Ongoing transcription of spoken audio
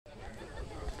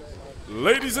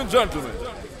Ladies and gentlemen,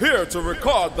 here to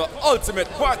record the Ultimate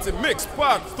Party Mix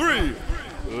Part 3,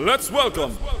 let's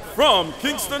welcome from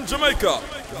Kingston, Jamaica,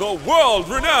 the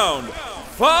world-renowned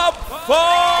Fab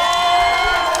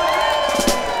Five!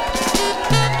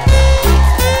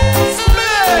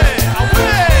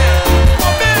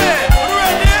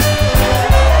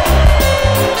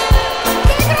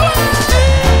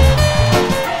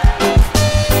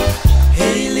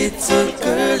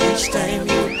 Time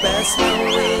you pass my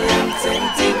way, I'm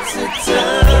tempted to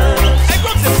touch. Hey,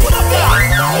 grab this, put up there.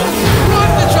 Run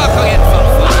the track again,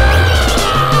 Fab.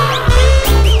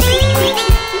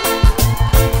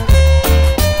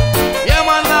 Yeah,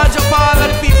 man, large up all of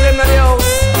the people in the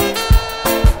house.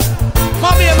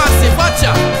 Come here, massive, watch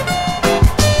out.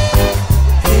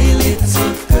 Hey,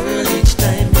 little girl, each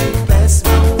time you pass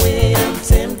my way, I'm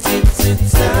tempted to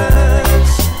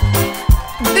touch.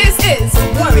 This is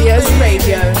Warriorz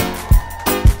Radio.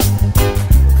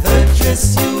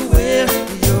 Dress you wear,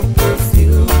 your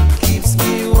perfume keeps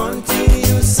me wanting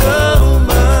you so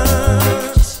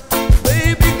much.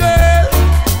 Baby girl,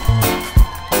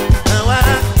 now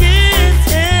I can't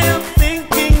help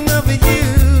thinking of you.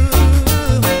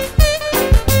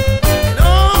 And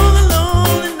all the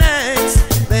lonely nights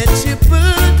that you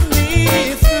put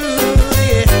me through,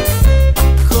 yeah.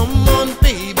 Come on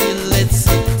baby, let's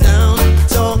sit down,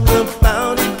 talk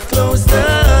about it, close the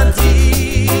deal.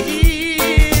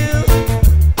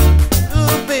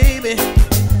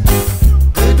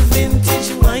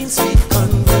 Sweet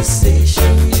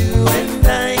conversation, you and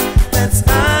I, that's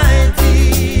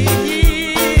ideal.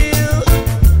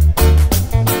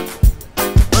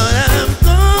 But I'm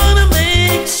gonna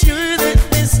make sure that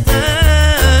this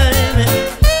time a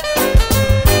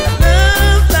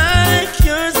love like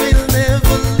yours will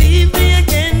never leave me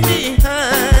again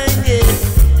behind, yeah.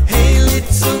 Hey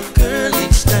little girl,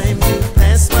 each time you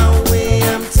pass my way,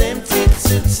 I'm tempted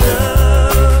to touch.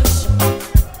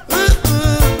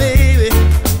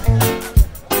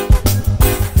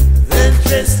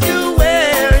 Dress you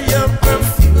wear, your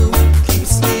perfume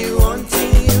keeps me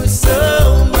wanting you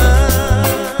so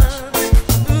much.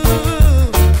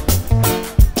 Ooh.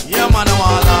 Yeah, man, I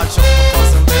want to launch up for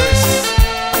Cousin Berries.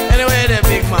 Anyway, there,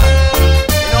 big man.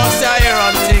 You know, say I hear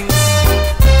on things.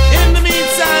 In the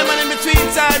meantime and in between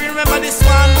time, you remember this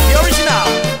one, the original.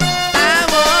 I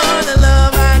want a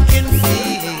love I can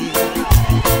feel.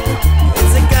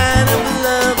 It's a kind of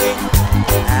loving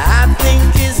I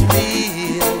think is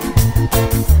real.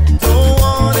 Don't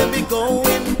wanna be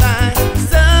going by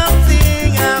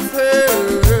something I've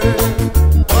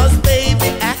heard, 'cause baby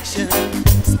action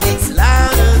speaks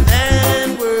louder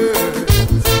than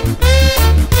words.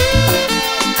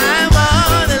 I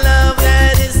want a love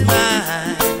that is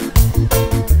mine.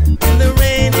 In the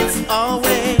rain it's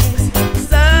always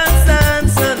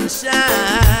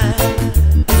sunshine.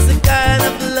 It's the kind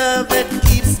of love that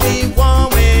keeps me warm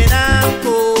when I'm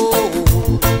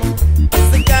cold. It's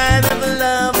the kind of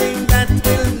loving that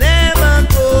will never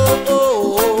go.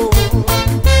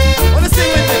 Wanna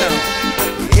sing with me now?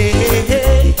 Hey, hey,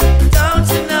 hey, don't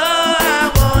you know I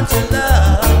want your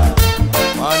love?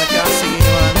 Man, I can't sing it,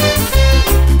 man.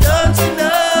 Don't you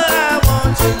know I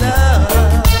want your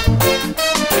love?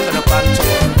 Take on a banjo.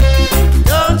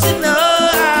 Don't you know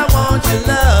I want your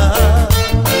love?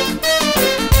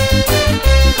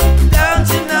 Don't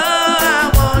you know I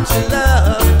want your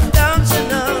love? Don't you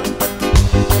know?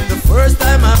 The first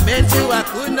time I met you, I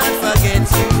could not forget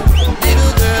you.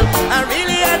 Little girl, I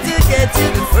really had to get you.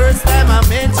 The first time I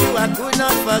met you, I could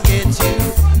not forget you.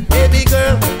 Baby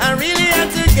girl, I really had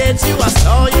to get you. I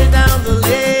saw you down the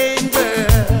lane, girl.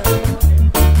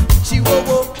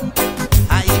 Chihuahua,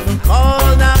 I even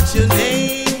called out your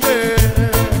name, girl.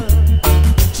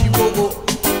 Chihuahua,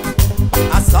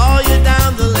 I saw you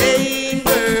down the lane,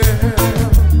 girl.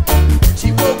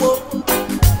 Chihuahua,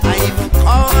 I even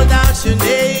called out your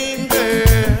name,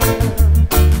 girl.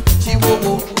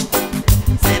 Chihuahua,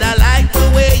 said I like the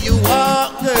way you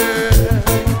walk, girl.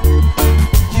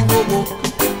 Chihuahua,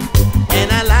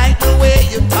 and I like the way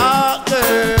you talk,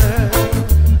 girl.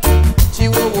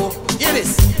 Chihuahua, hear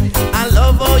this. I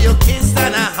love how you kiss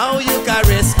and how you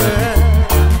caress, girl.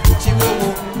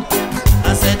 Chihuahua,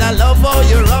 I said I love how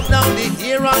you rub down the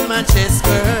hair on my chest,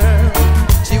 girl.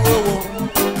 Chihuahua.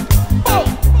 Oh.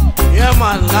 Yeah,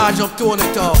 man, large up Tony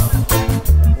Tough.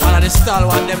 One of the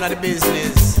stalwart them of the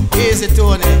business. Easy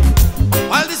Tony.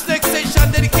 While this next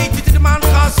session dedicated to the man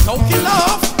called Soca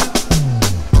Love.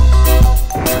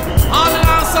 All the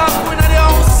dancers going in the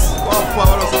house.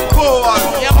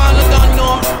 Yeah, man, you don't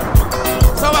know.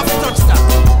 So I have to touch that.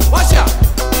 Watch out.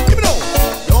 Give me now.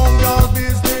 Young girl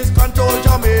business control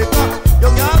Jamaica.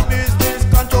 Young girl business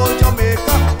control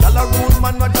Jamaica. Y'all are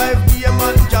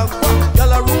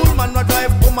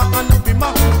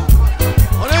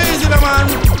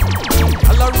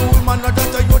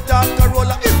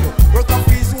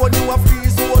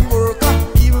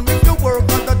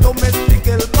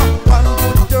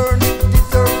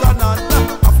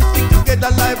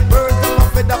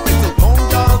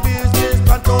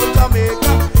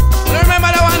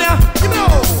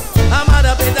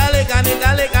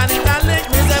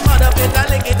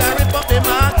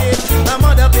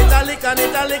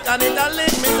italic and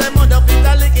italic. Me say mud up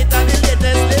italic, it and the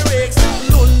latest lyrics.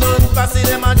 London passage,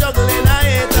 them a juggling a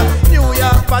it. New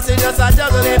York passengers are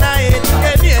juggling a it.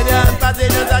 Canadian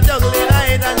passengers are juggling a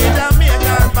it. And the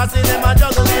Jamaican passage, them a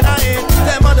juggling a it.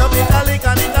 Say mud up italic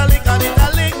and italic and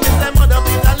italic. Me say mud up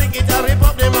italic, it a rip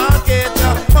up the market.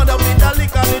 Mud up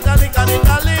italic and italic and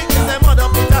italic. Me say mud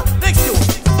up italic. Next you.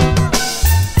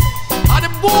 And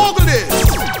the bogle is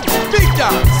big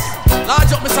dance.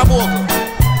 Large up Mr. Bogle.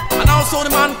 And also the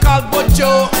man called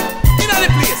Butcho. In the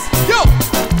place. Yo.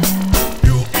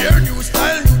 You hear new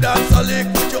style, new dance a lick.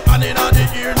 Put your hand in on the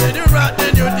ear, then you rock,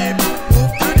 then you dip.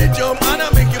 Move to the jump and I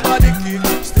make your body kick.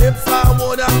 Step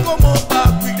forward and come up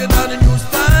back quick. Then on the new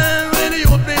style, when the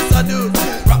old place I do.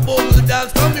 Rap bogle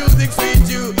dance, come music sweet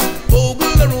you.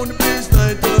 Bogle around the place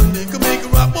night and day. Can make a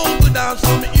rap bogle dance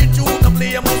from me ear to the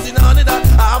play. I must in on it that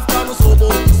half time was so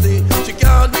bold to say. She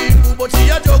can't be cool, but she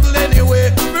a juggle anyway.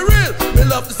 For real, me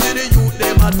love to see the youth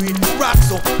them a do it. Rock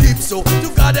so, deep so, you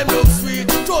got them look sweet.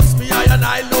 Trust me, I and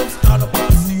I love stand up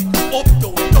and see.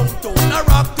 Uptown, downtown, I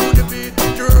rock to the beat.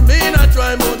 Jermaine I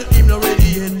try more than him not ready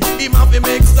yet. Him have to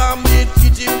make some beat,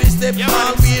 teach him the step.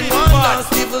 Man, we in one dance,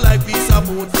 people like piece of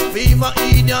boat. Be my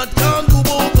idiot, can't do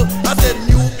both. I said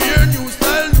new ear, new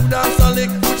style, new dance and lick.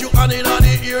 Put you hand in on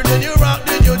the ear, then you rock,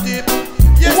 then you dip.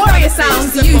 Yes, Warriorz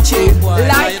Soundz YouTube.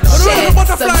 Like, share,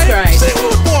 subscribe. Say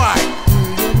good boy.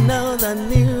 You know the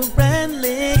new brand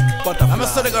lick. Butterfly. I'm a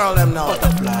study girl them now.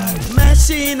 Butterfly.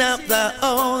 Mashing up the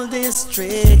old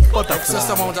district. Butterfly. Excess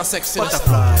amount of sexiness.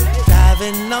 Butterfly.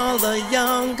 Driving all the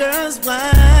young girls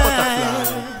wild.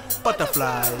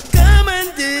 Butterfly. Butterfly. Come and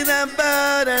do the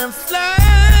butterfly.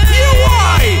 You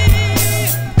why?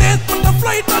 There's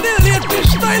butterfly to the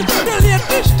latest style. The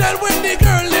latest style when the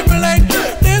girl live like.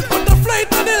 There's butterfly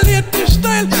to the latest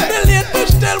style. The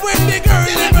latest style when the girl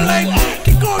live like.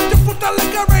 Kick out your foot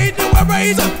like a rider, a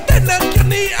rider. Then let your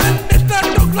knee and they start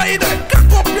to glide.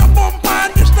 Cock up your bump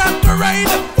and they start to ride.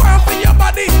 Warm for your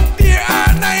body, day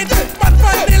and night. But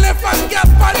for the left and get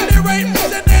for the right. Me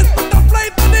say there's butterfly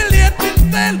to the latest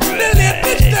style. The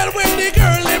latest style when the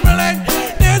girl live like.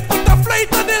 There's butterfly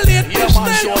to the latest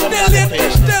style. The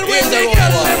latest style when the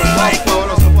girl live like.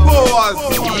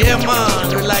 Yeah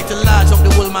man, we like to large up the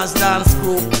Woolman's dance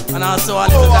group. And also our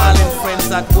little darling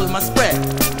friends at Woolman's Spread.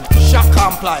 Shock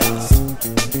compliance.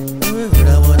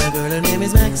 I want a girl, her name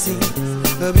is Maxine.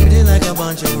 Her beauty like a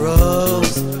bunch of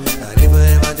roses. And if I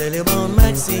ever tell you about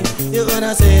Maxine, you're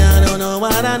gonna say I don't know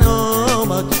what I know.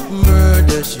 But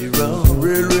murder she wrote,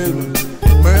 real, real.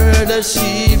 Murder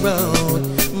she wrote,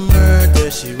 murder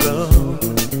she wrote.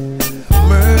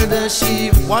 Murder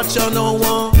she watch her no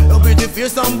one. Your pretty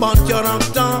face and bad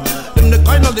character. Them the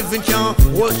kind of living can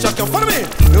hold shock you. Follow me.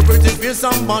 Your pretty face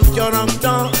and bad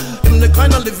character. Them the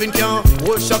kind of living can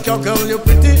hold shock you. Girl, you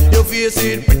pretty, your face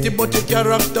is pretty, but your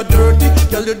character dirty.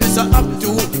 Girl, you this a act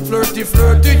too flirty,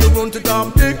 flirty. You run to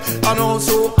Tom Dick and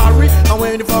also Harry. And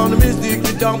when you found a mistake,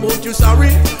 you talk about you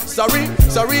sorry, sorry,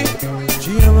 sorry.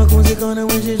 She have a cozy corner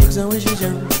when she looks and when she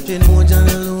jump. She know John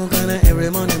look and every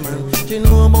money man. She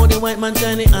know about the white man,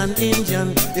 Johnny and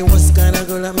Indian. The worst kind of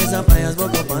girl that Mr. Pius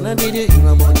buck up on. I did you hear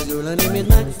about the girl and name it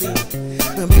Maxine.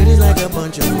 Her beauty's like a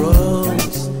bunch of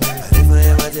roses. And if I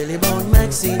ever tell you about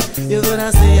Maxine, you're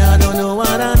gonna say I don't know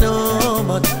what I know.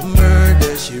 But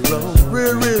murder she wrote,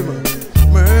 real, real.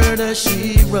 Murder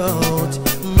she wrote,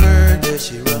 murder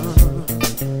she wrote,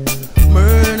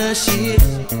 murder she.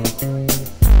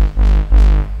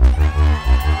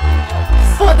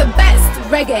 For the best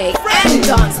reggae and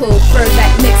dancehall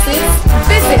throwback mixes,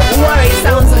 visit Warriorz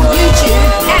Soundz on YouTube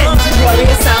and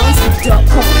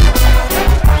warriorsoundz.com.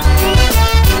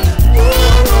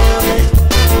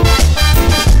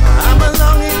 I'm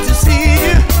longing to see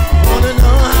you. Wanna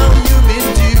know how you've been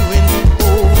doing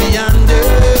over yonder.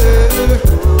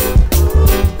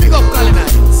 Big up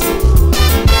Colonites.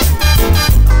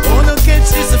 Wanna catch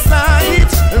this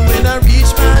flight, and when I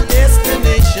reach my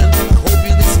destination, I hope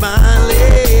you'll be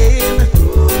smiling.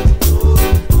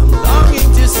 I'm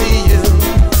longing to see you.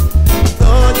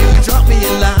 Thought you'd drop me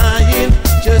a line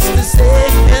just to say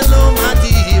hello.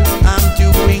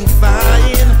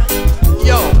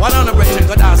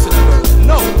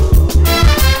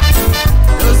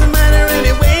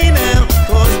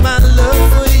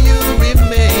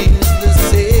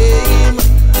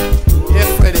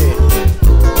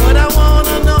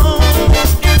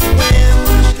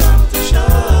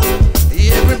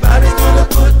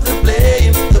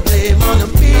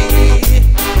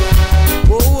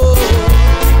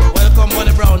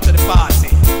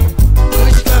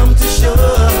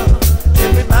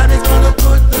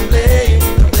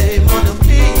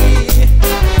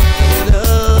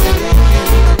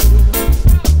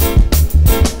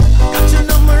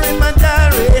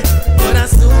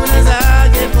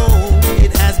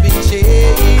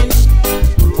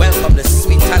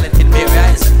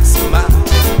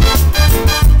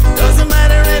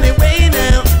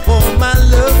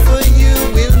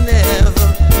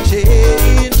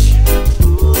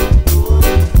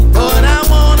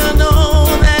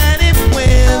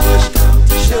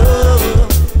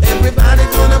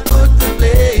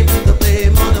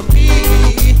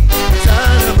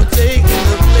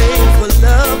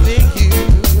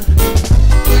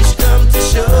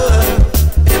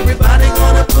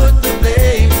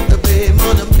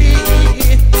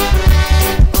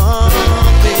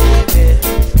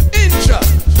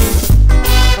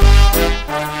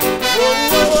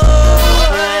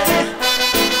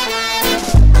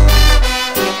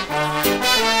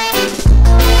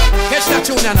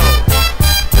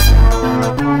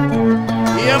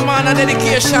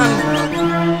 dedication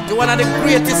to one of the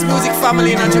greatest music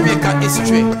family in Jamaica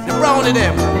history. The Brownie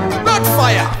them. Blood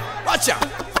fire. Watch out.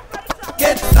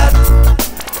 Get flat.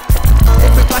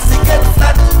 Every pussy get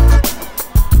flat.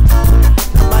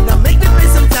 No matter make the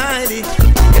place tidy.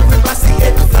 Every pussy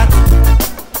get flat.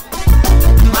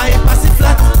 My pussy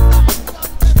flat.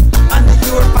 And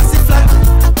your pussy flat.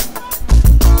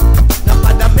 No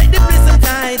matter make the place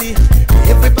tidy.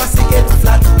 Every pussy get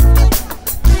flat.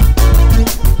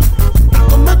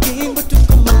 Come again, but you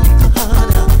come a little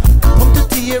harder. Come to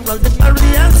tear all the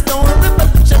barriers down.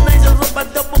 Revolutionize your rubber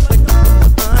double with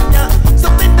so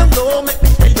bend down low, make me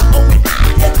tell you how we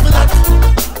get flat.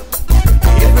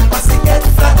 Every pussy get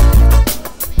flat.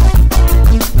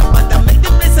 No matter make the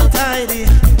place tidy.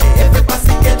 Every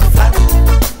pussy get flat.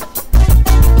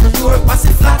 Your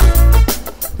pussy flat.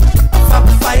 Fab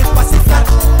 5 pussy flat.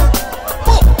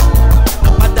 Oh. No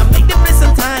matter make the place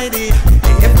tidy.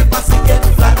 Every pussy get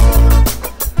flat.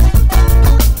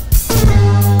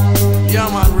 Yeah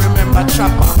man, remember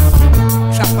Trapper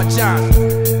John,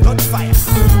 Blood Fire.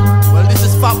 Well, this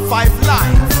is Fab 5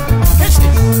 Live. Catch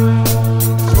this.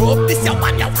 Throw up this your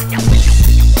man, Fab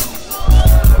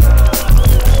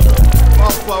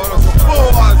 5,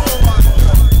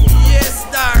 yes,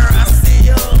 sir, I see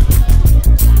you.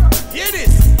 Hear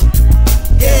this.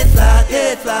 Get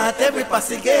flat, every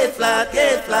pussy get flat,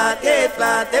 get flat, get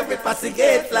flat, every pussy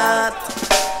get flat.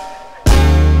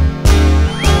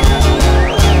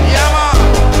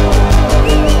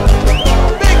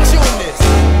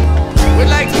 We'd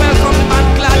like to welcome the man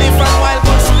Clary from Wild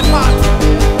Bush to the party.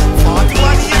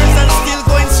 41 years and still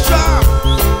going strong.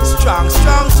 Strong,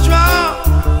 strong, strong.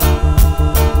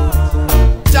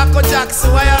 Jacko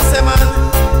Jackson, why you say man?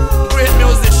 Great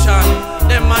musician.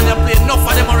 Them man you play enough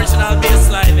of them original bass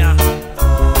line, yeah.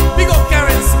 Big up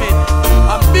Karen Smith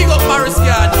and big up Maris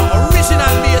Gardner,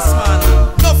 original bass man.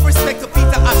 Enough respect to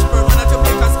Peter Ashburn, one of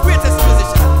Jamaica's greatest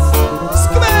musicians.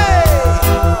 Scooby!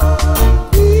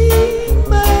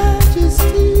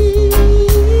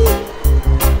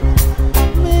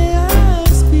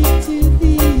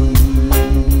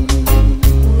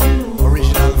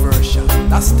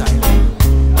 Style.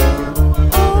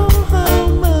 Oh, how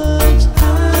much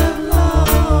I've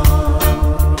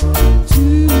longed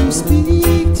to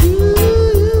speak to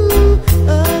you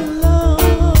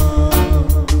alone.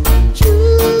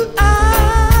 True, I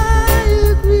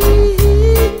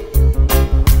agree.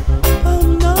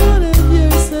 I'm not of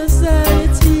your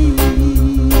society.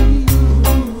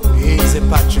 Easy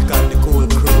Patrick and the cool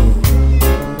crew.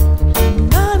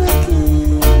 Not a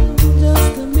king,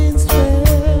 just a minstrel.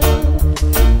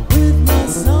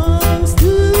 Songs to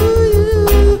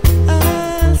you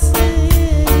I'll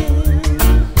sing.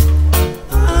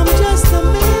 I'm just a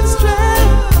minstrel.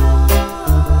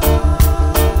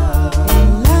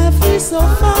 Life is so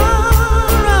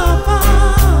far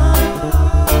apart.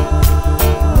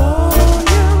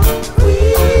 Royal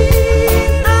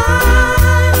queen, I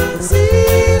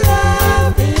see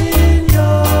love in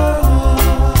your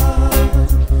heart.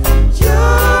 Your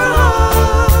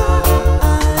heart, I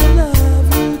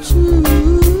love you true.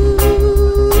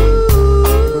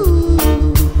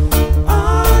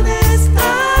 Honest I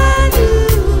do.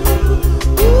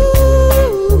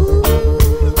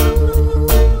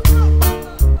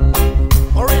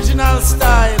 Original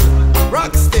style,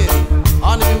 rock steady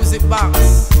on the music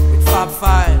box with Fab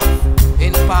 5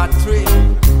 in part 3.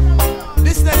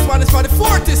 This next one is for the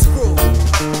Fortis crew.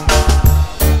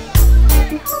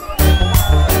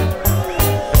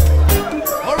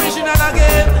 Original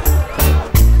again.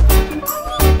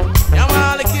 Yeah man,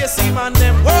 all the KC man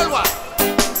them worldwide.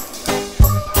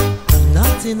 I'm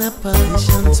not in a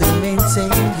position to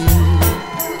maintain you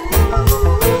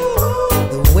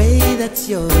the way that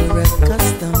you're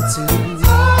accustomed to.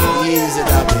 Easy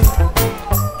that way.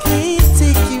 Can't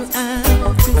take you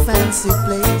out to fancy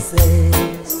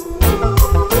places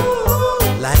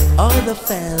like all the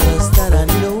fellas that I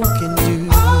know can do.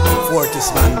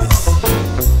 Fortis man this.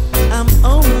 I'm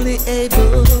only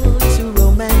able to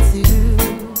romance you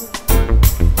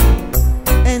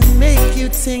and make you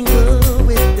tingle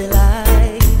with delight.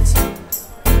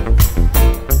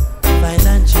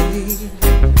 Financially,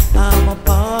 I'm a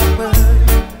pauper,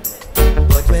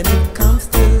 but when it comes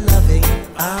to loving,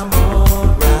 I'm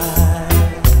alright.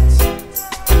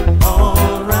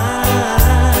 Alright,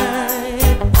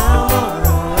 I'm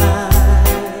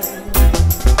alright.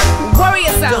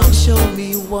 Warriorz Soundz. Don't show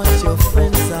me what your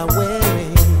friends are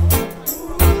wearing.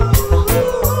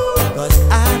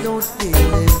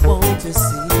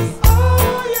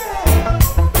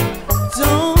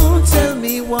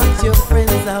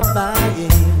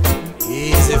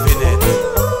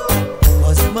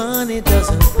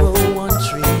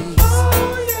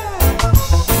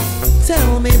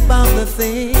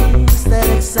 things that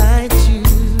excite you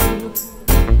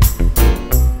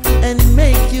and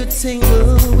make you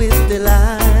tingle with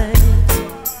delight.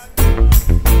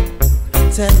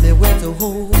 Tell me where to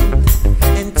hold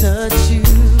and touch you,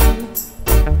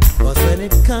 'cause when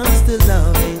it comes to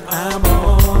loving, I'm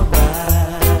alright.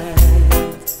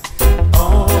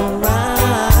 Alright,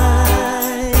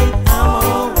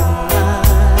 I'm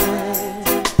alright.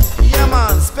 Yeah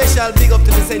man, special big up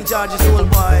to the St. George's Old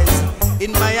Boys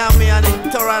in Miami and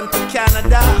in Toronto,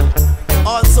 Canada.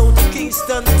 Also to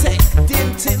Kingston Tech,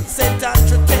 Dinton, St.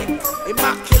 Andrew Tech,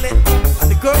 Immaculate, and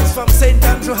the girls from St.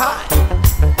 Andrew High.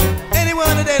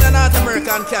 Anyone today in North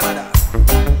America and Canada.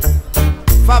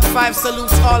 Fab 5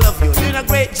 salutes all of you. Doing a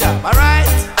great job,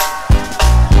 alright?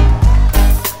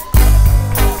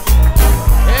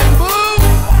 And boom!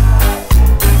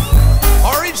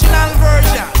 Original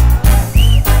version.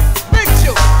 Big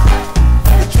tune.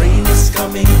 The train is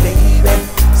coming, baby.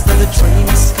 So the train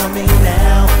is coming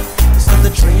now. So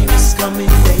the train is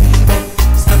coming, baby.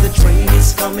 So the train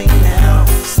is coming now.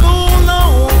 So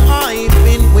long I've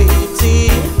been waiting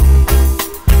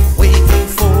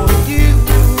for you.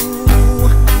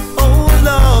 Oh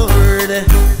Lord,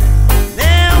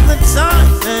 now the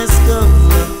time has come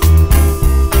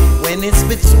when it's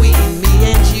between me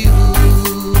and you.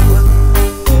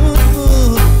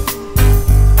 Ooh,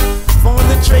 for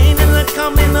the train is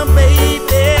coming,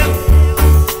 baby.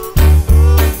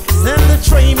 And the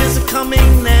train is coming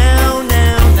now,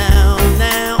 now, now,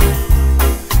 now.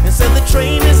 And so the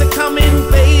train is coming,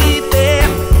 baby.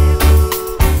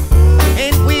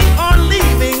 And we are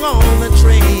leaving on the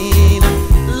train,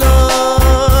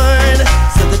 Lord.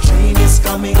 So the train is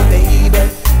coming, baby.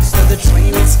 So the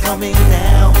train is coming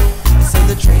now. So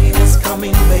the train is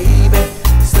coming, baby.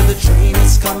 So the train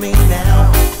is coming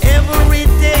now. Every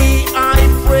day I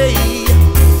pray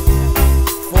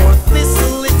for this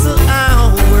little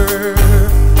hour.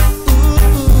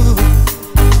 Ooh,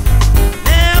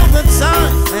 now the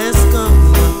time has come,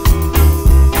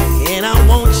 and I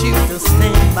want you to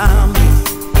stand by me.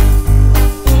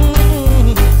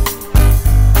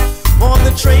 For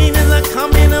the train is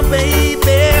coming,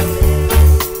 baby,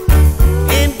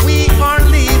 and we are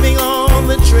leaving on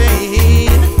the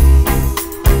train,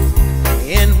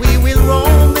 and we will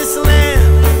roam this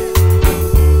land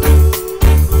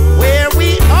where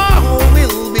we all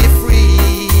will be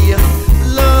free,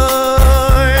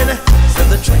 Lord. So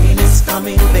the train is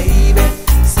coming, baby.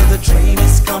 So the train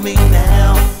is coming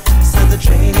now. So the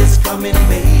train is coming,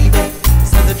 baby.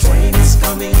 So the train is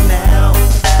coming now.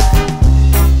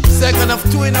 Second of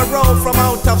 2 in a row from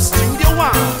out of Studio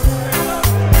 1.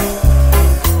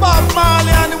 Bob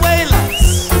Marley and the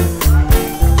Wailers.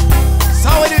 So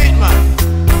how we do it, man?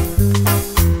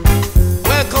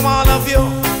 Welcome all of you.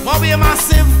 Moby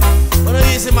Massive. What are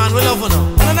easy, man? We love you now.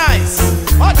 What a nice.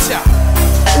 Watch out.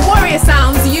 Warriorz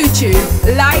Soundz YouTube.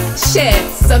 Like, share,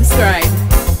 subscribe.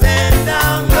 Bend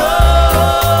down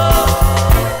low.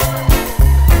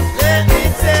 Let me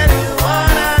tell you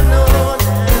what I know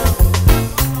now.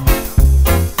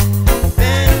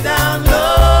 Bend down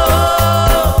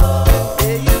low.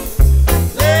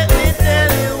 Let me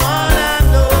tell you what I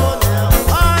know now.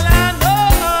 All I know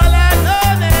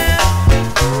now.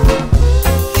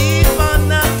 Keep on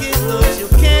knocking, but you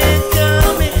can't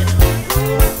come in.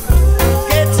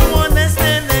 Get to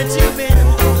understand that you've been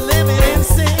living in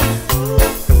sin.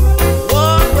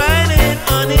 Walk right in,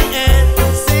 honey, and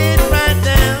sit right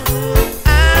down. I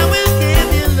will give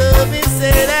you love and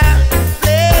sit out.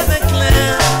 Play the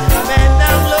clown, bend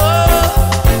down low.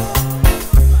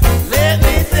 Let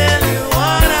me tell you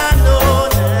what I know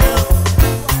now.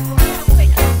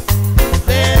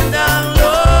 Bend down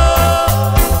low.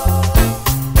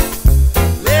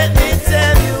 Let me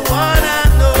tell you what I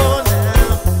know now.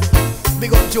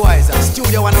 Big up Joe Isaac,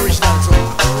 Studio 1 original tune.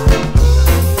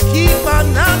 Keep on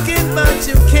knocking, but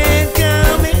you can't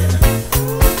come in.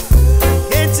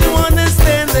 Can't you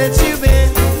understand that you've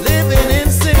been living in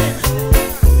sin?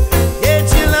 Get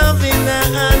your love in the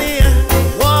honey,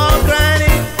 walk right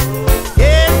in.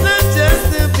 It's not just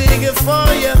the bigger for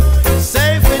you,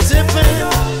 safe for Japan.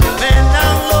 Bend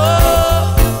down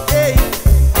low, hey.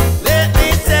 Let me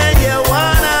tell you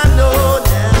what I know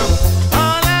now.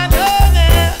 All I know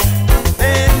now.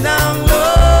 Bend down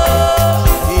low.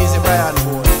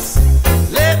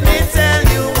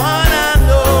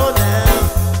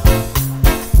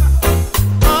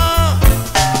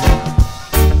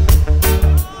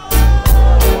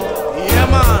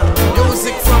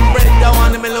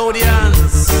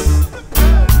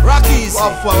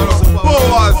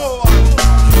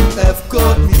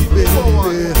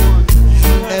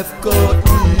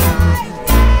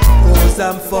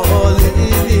 I'm falling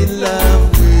in love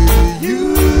with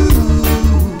you.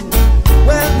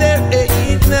 Well, there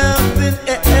ain't nothing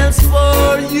else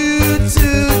for you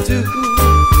to do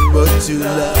but to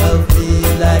love me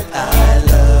like I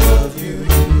love you.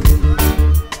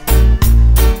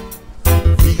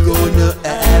 We gonna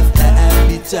have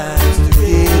happy times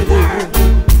together.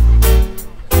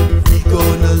 We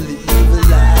gonna live a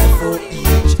life for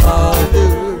each other.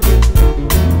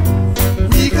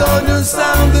 We gonna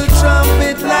sound the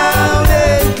trumpet loud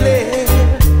and clear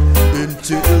and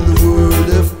tell the world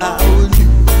of our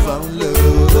newfound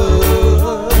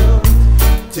love.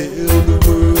 Tell the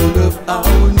world of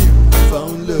our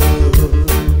newfound love.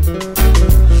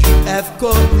 You have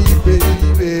caught me,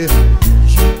 baby.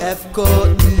 You have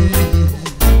caught me.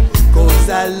 'Cause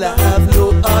I love no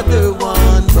other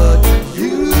one but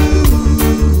you.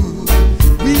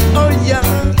 We are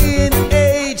young in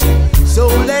age, so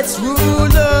let's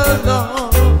rule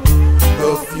along.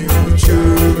 The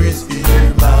future is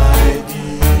here, my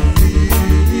dear.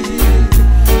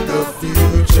 The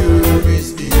future is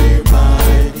here,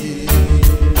 my dear.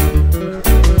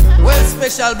 Well,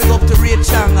 special big up to Ray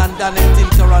Chang and Daniel in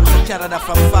Toronto, Canada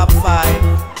from Fab 5.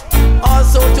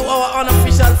 Also to our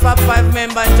unofficial Fab 5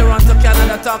 member in Toronto,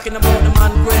 Canada, talking about the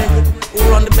man Greg, who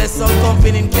run the best sound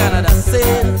company in Canada.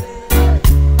 Saying,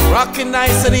 rocking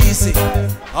nice and easy.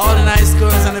 All the nice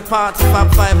girls on the party, Fab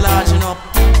 5 larging up.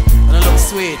 And it looks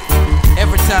sweet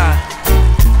every time.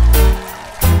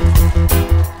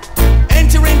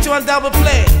 Enter into a double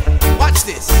play. Watch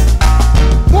this.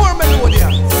 More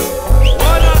melodians.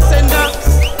 Warriorz Soundz,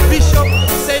 Bishop,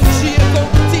 St. Jacob,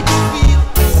 Titchfield,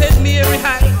 St. Mary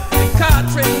High, the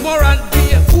Cartren, Moran,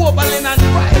 Beer, Oberlin and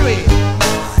Priory.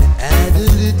 I had a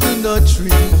little nut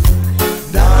tree.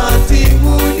 Nothing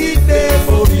would it there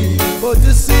for me but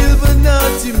a silver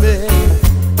nutty man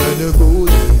and a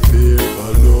golden bear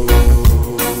alone.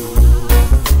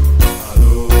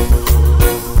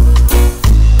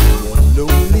 One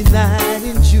lonely night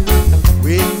in June,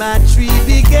 when my tree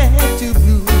began to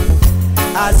bloom,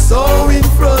 I saw in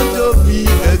front of me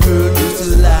a girl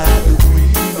just like the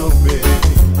Queen of May.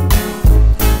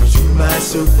 To my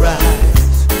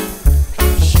surprise,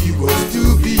 she was to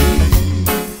be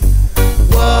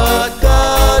what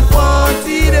God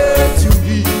wanted her to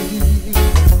be.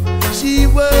 She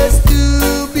was to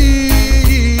be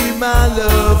my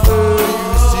lover,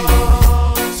 you see.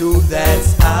 So that's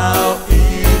how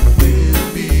it will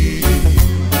be.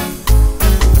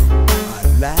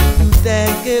 I'd like to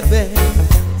thank heaven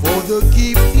for the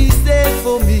gift he sent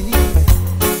for me.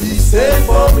 He sent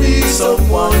for me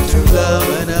someone to love,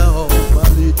 and I hope my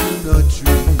little nut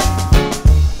tree.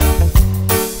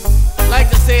 Like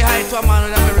to say hi to a man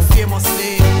with a very famous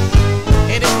name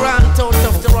in the grand town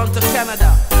of Toronto, Canada.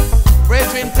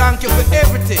 Brethren, thank you for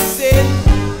everything. Say,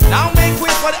 now make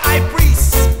way for the high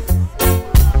priest.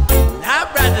 Now,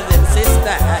 brothers and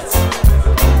sisters,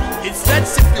 it's such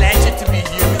a pleasure to be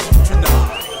here with you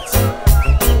tonight.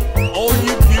 All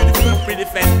you beautiful, pretty,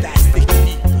 fantastic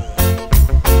people.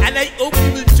 And I hope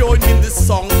you will join me in this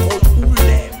song called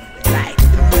Ulem, like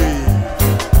me.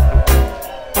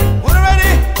 What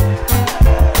ready?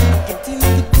 Get in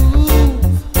the groove,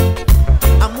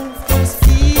 I move those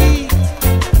feet.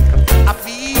 I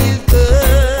feel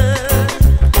good,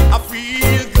 I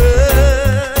feel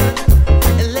good.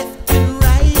 And left and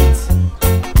right,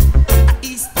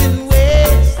 east and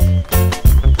west.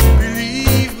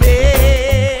 Believe me,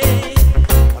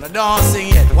 Wanna dancing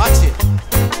yet? Watch it.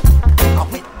 I'm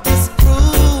with this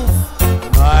groove,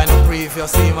 I no brief you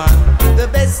see, man. the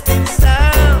best in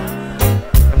sound.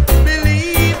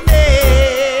 Believe me,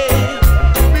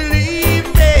 believe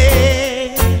me.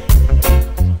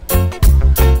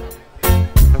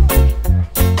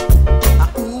 A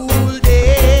cool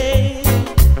day,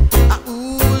 a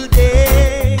cool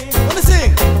day. Wanna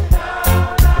sing?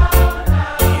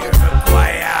 Hear the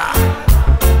choir.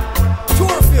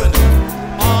 Tour of you.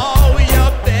 Oh,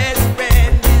 your best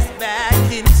friend is back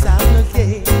in town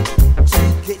again to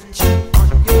get you on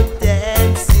your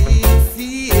dancing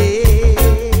feet.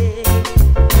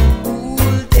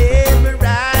 Cool them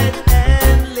right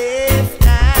and left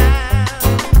now.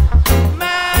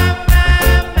 My.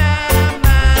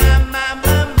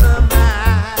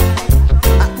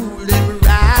 I cool them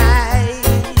right,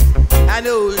 I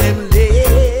know them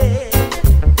left.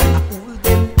 I cool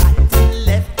them right and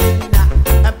left and now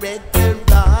I read the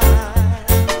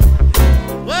right.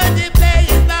 What they play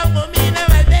is now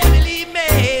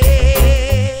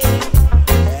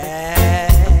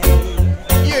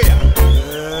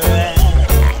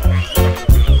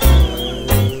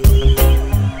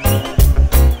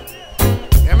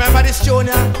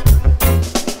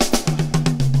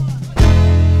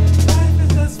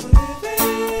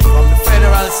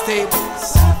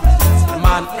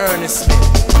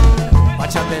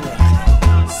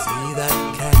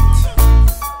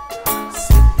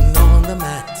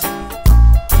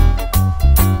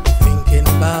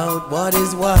out what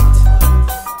is what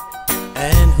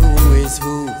and who is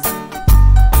who.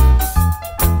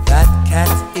 That cat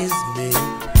is me.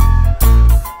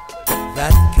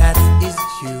 That cat is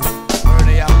you.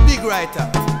 Ernie, a big writer.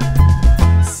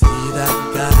 See that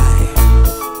guy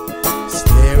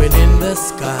staring in the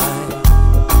sky,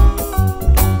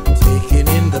 taking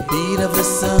in the beat of the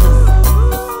sun.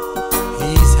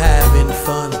 He's having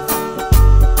fun.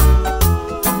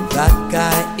 That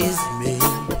guy is me.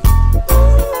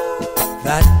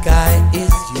 That guy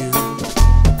is you.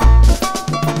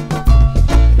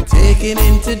 Taking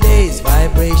in today's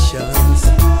vibrations,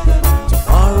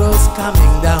 tomorrow's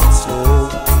coming down slow.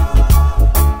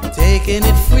 Taking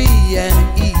it free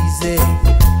and easy,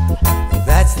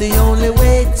 that's the only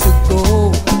way to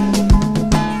go.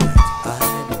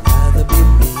 I'd rather be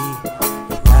me,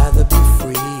 rather be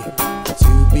free,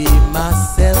 to be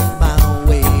myself my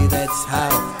way, that's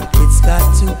how it's got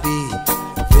to be.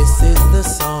 This is the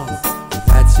song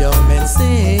that young men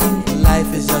sing.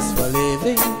 Life is just for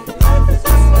living.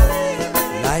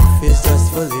 Life is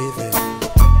just for living.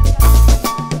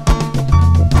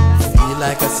 Feel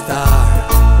like a star,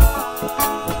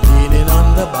 leaning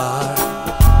on the bar,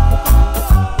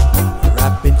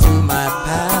 rapping to my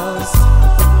pals,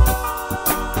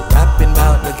 rapping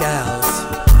about the gals,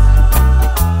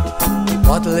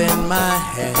 bottle in my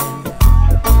hand,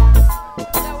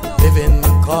 living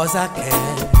cause I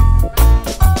can.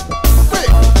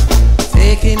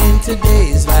 Taking in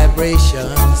today's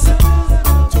vibrations,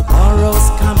 tomorrow's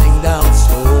coming down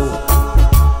slow.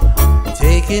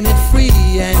 Taking it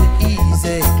free and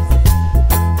easy,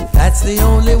 that's the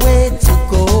only way to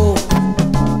go.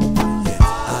 Yet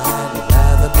I'd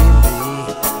rather be me,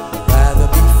 rather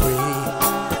be free,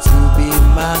 to be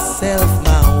myself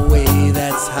my way,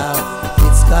 that's how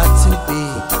it's got to be.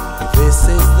 This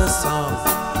is the song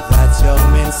that young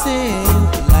men sing.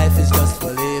 Life is just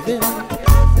for living.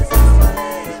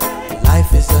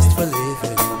 Life is just for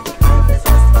living.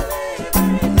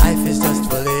 Life is just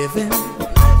for living.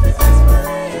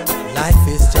 Life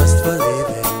is just for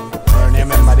living.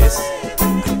 Remember this?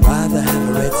 I'd rather have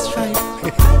a red stripe.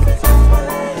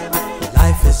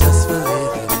 Life is just for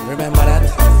living. Remember that?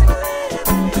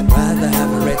 I'd rather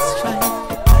have a red stripe.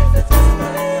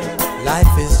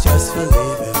 Life is just for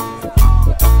living.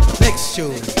 Next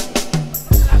tune.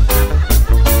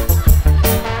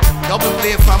 Double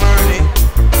play from Ernie.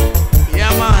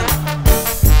 Yeah, man.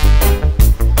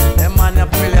 Them man are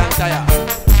brilliant, yeah.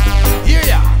 Here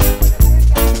ya.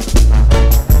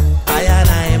 I and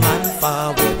I man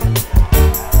forward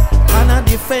on a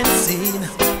different scene.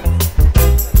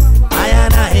 I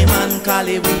and I man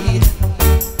Cali weed.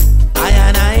 I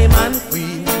and I man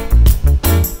queen.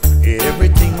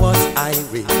 Everything was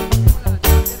irate,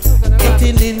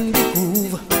 getting in the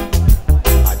groove.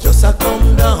 I just a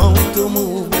come down to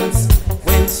movements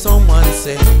when someone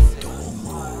say don't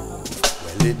move.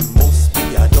 Well, it must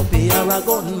be a dopey or a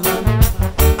gunman.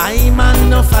 I man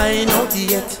no find out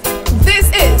yet. This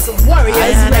is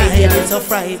Warriorz Radio. I so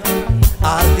frightened.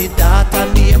 All the data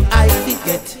name I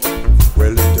forget.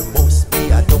 Well, it must be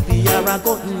a dopey or a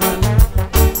gunman.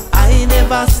 I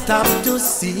never stopped to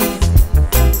see.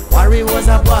 Warrior was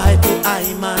a boy to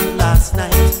I man last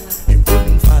night. He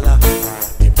couldn't follow,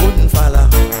 he couldn't follow,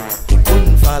 he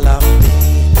couldn't follow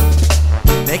me.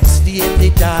 Next day the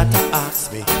data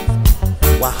asked me,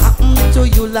 what happened to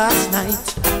you last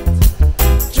night?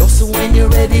 Just when you're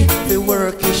ready, the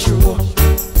work is sure.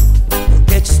 You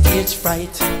catch stage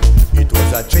fright. It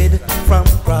was a dread from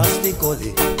across the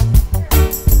gully,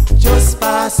 just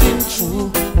passing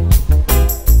through.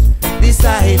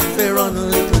 Decide to run a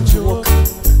little joke,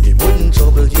 it wouldn't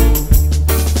trouble you.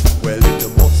 Well,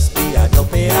 it must be a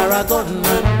dopey or a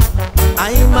gunman.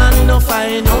 I man no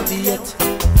find out yet.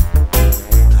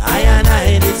 I and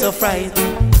I did so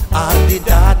frightened. All the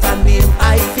data name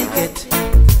I forget.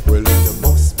 Well, it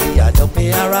must be a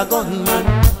dopey or a gunman.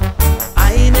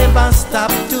 I never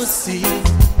stopped to see.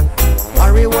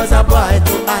 Warrior was a boy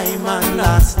to I man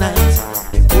last night.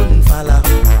 He couldn't follow,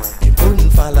 he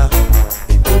couldn't follow,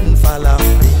 he couldn't follow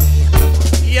me.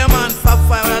 Yeah, man, Fab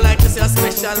Five, I'd like to say a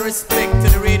special respect to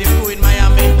the radio crew in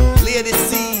Miami. Lady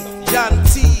C, John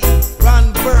T,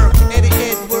 Ron Burke, Eddie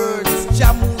Edwards,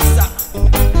 Jamusa,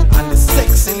 and the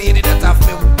sexy lady that have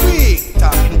been big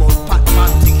talking about Pat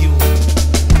Montague.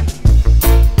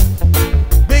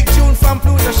 Big June from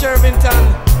Pluto, Shervington.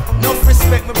 Enough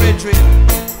respect, my brethren.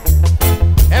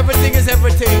 Everything is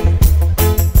everything.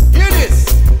 Hear this.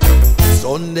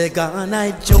 Sunday gone,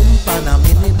 I jump on a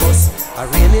minibus. I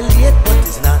really late, but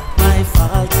it's not my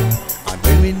fault. And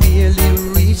when we nearly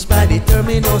reach by the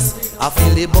terminus, I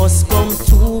feel the bus come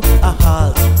to a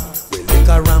halt. We lick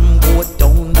a ram go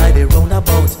down by the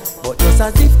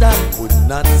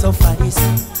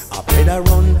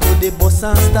dance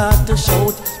and start to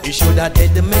shout. He shoulda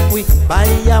dead to make we buy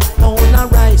a pound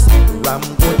of rice. Ram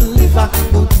good liver,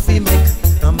 good fi make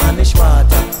a manish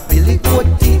water. Billy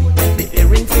good teeth, make the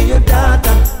earring for your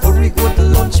daughter. Hurry go to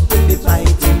lunch, put the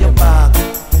bite in your back.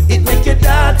 It make your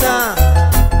daughter,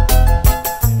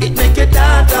 it make your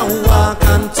daughter walk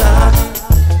and talk.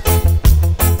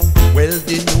 Well,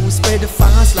 the news spread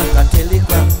fast like a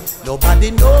telegram.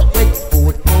 Nobody know where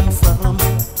food come from.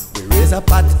 We raise a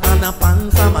pot and a pan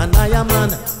from an iron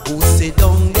man who sit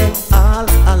down there all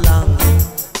along.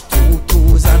 2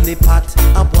 toes and the pot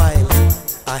a boil.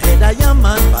 Ahead of your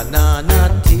man,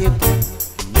 banana tape.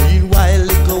 Meanwhile,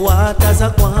 little waters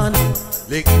a gone.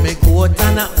 Lick me goat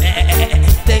and a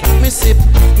take me sip.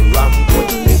 Ram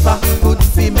good liver, good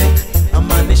fi make a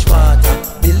manish water.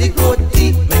 Billy goat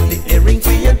teeth, make the earring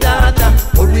for your daughter.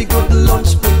 Hurry go to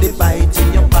lunch, put the bite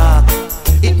in your back.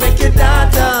 It make your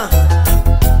daughter,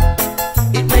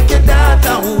 it make your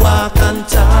daughter walk and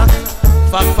talk.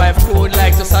 Fact 5 crew would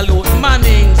like to salute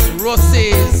Mannings,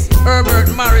 Rossies, Herbert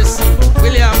Morris,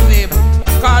 William Nib,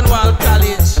 Cornwall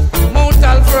College, Mount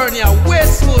Alvernia,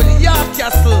 Westwood, York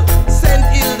Castle, St.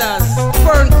 Hilda's,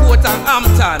 Ferncourt and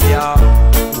Hampton, yeah.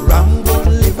 Ram good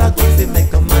liver, good fi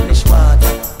make a manish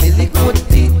water. Billy good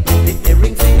teeth, the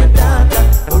earring for your daughter.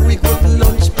 Hurry go to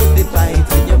lunch, put the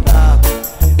bite in your back.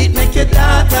 It make your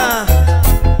daughter,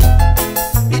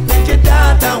 it make your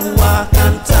daughter walk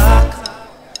and talk.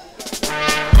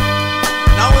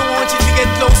 Now we want you to get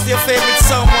close to your favorite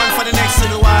someone for the next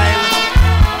little while.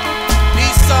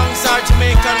 These songs are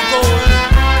Jamaican gold,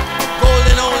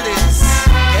 golden oldies.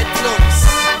 Get close.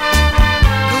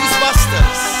 Blues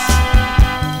Busters.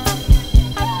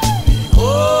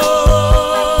 Behold,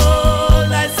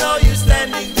 I saw you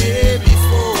standing there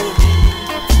before me.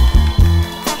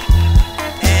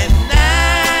 And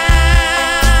now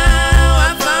I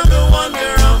found the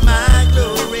wonder of my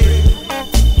glory.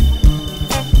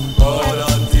 But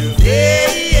until the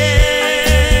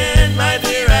end, my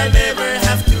dear, I never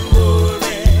have to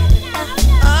worry.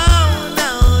 Oh,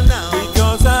 no, no.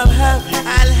 Because I'll have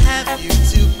you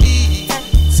to be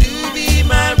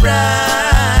my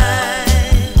bride.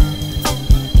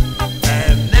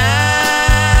 And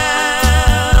now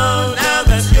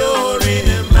that you're in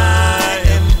my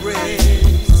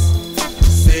embrace,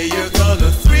 say you're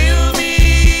gonna thrill me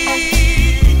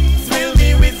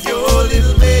with your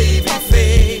little baby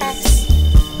face.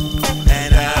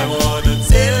 And I wanna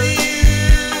tell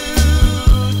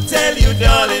you,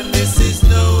 darling, this is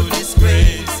no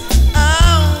disgrace.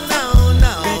 Oh, no,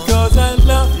 no. Because I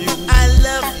love you,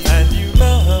 and you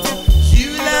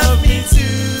love me too.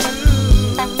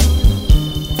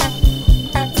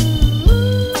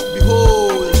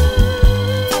 Behold,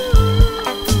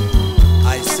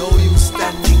 I saw you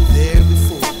standing there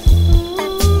before.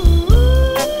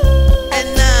 And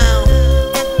now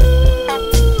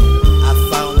I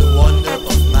found the wonder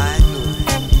of my glory.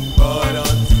 But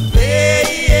until the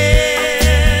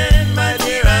end, my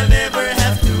dear, I never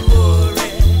have to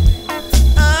worry.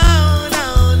 Oh, no,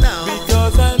 no.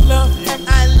 Because I love you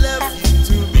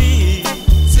to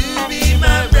be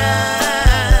my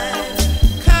bride.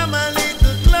 Come a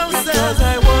little closer. Because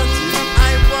I want you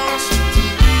to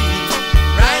be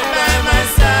right by my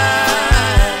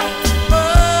side. Oh,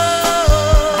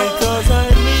 because I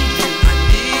need you.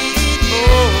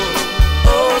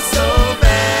 Oh, so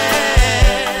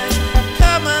bad.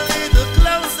 Come a little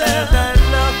closer. I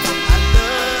love you.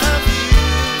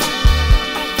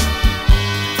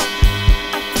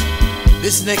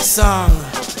 This next song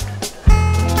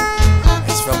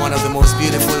is from one of the most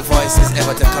beautiful voices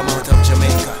ever to come out of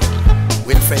Jamaica,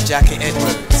 Wilfred Jackie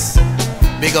Edwards.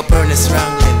 Big up Ernest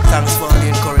Ranglin. Thanks for all the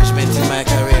encouragement in my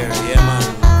career. Yeah, man.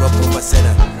 Rock over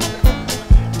Seda.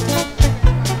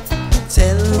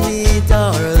 Tell me,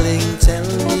 darling, tell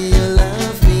me you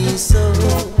love me so.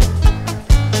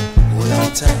 Hold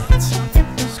on tight.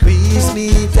 Squeeze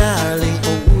me, darling,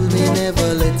 hold me,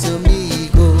 never let me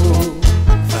go.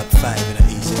 Fab 5 in an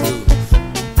easy groove.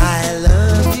 I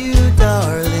love you,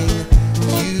 darling,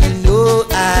 you know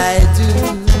I do.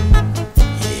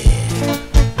 Yeah.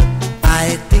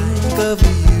 I think of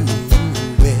you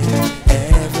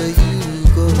wherever you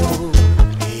go.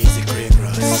 Easy, Craig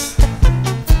Ross.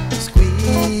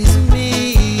 Squeeze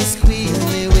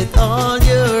me with all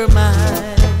your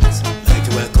might. Like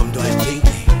to welcome Dwight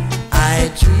Pinkley. I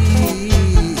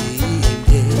dreamed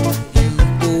it, you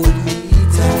hold me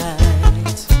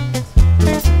tight.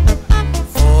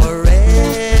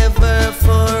 Forever,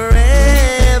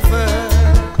 forever,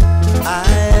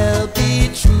 I'll be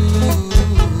true.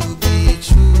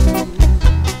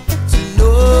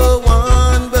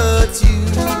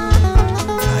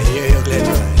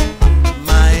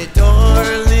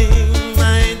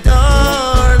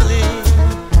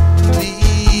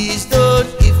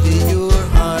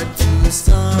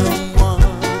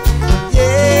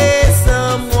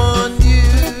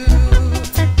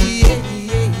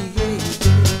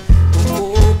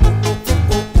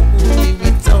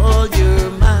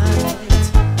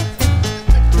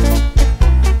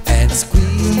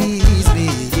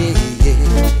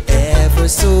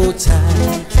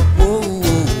 tight, oh,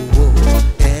 oh,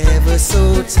 oh, ever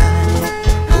so tight.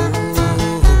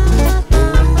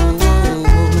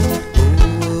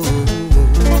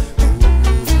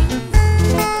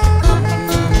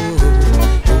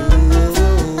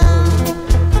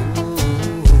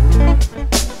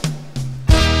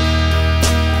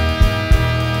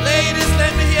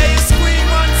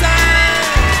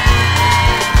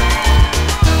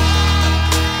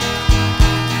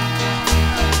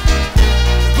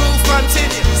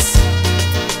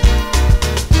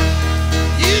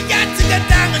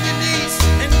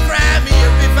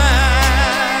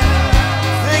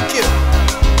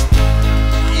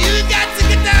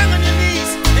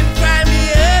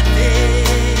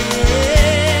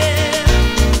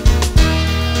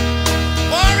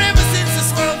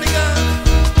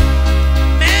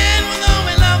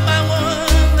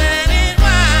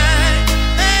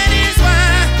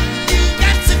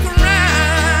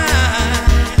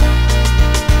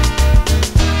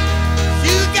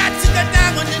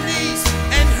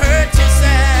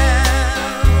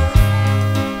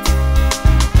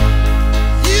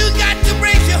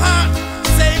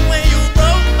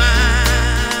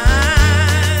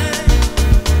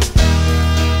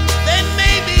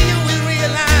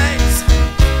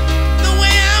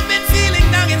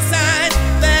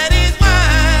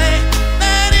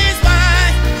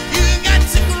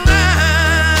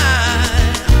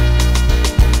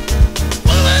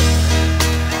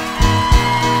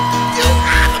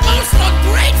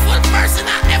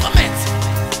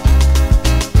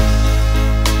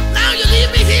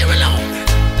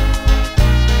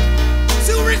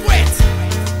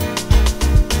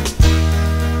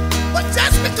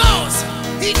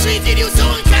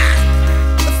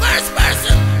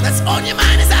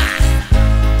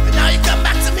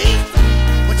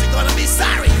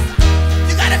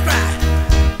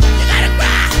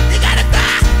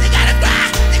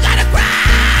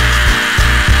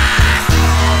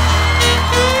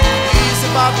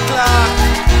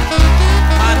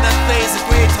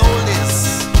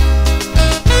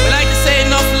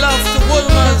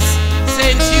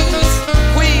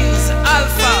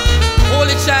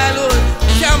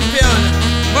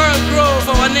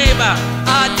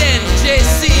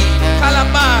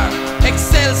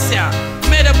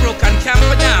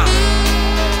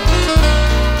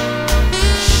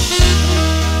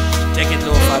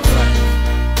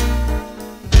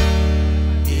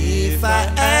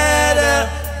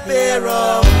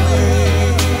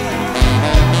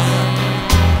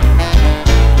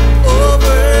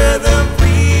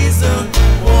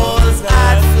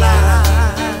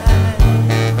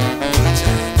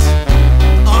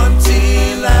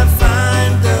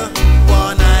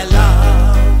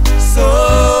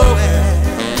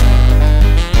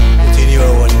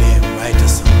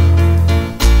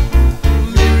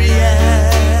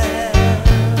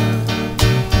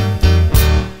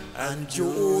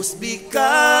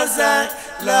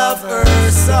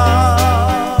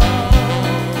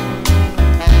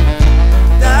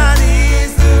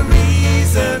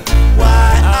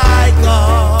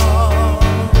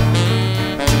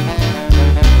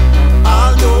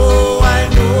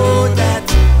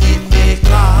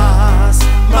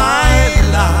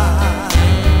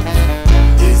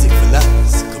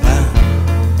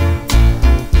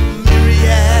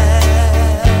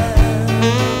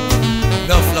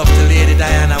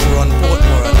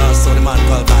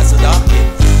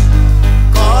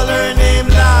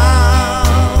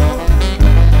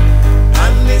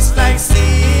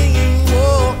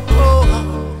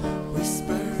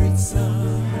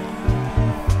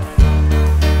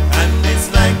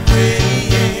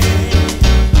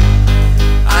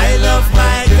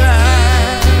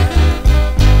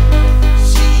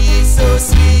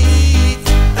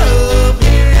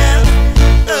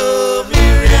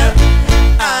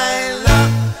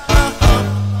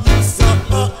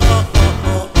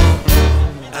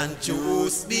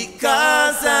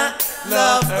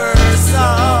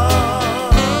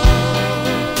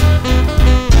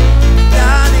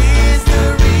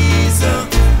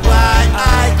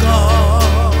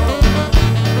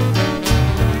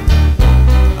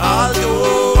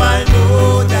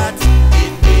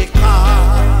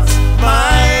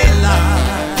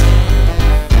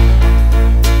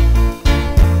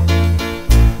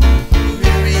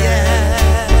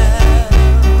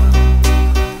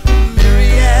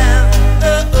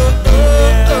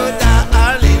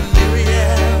 Darling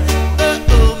Miriam.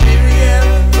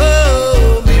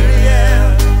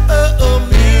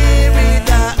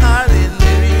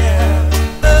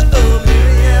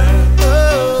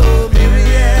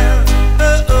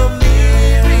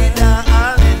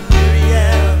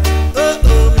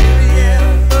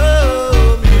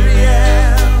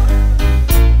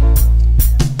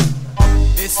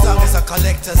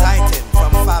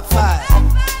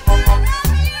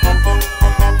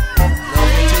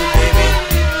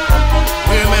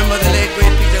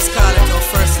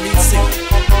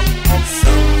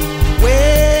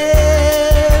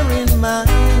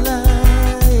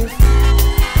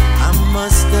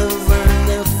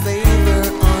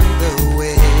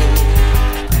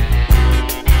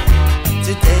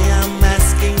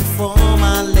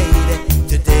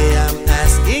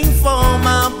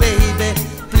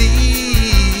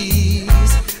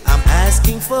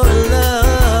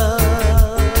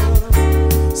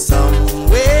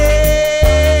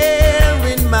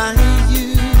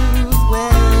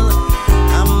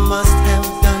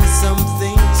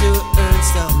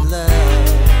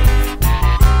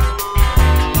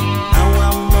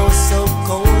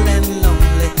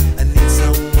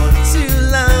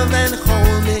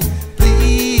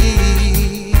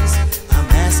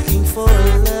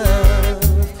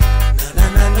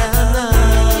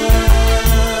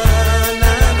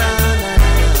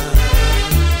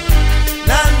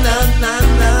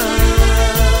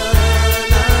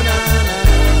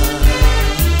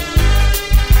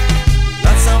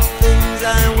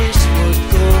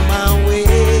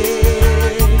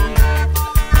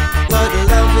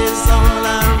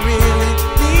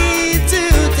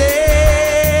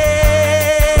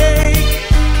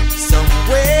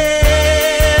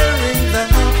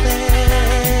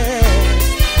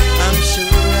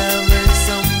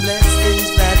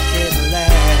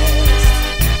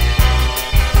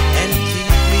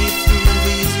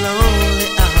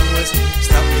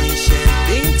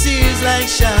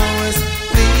 showers.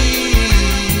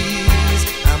 Please,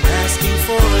 I'm asking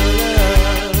for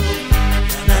love.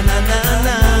 Na na na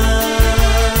na.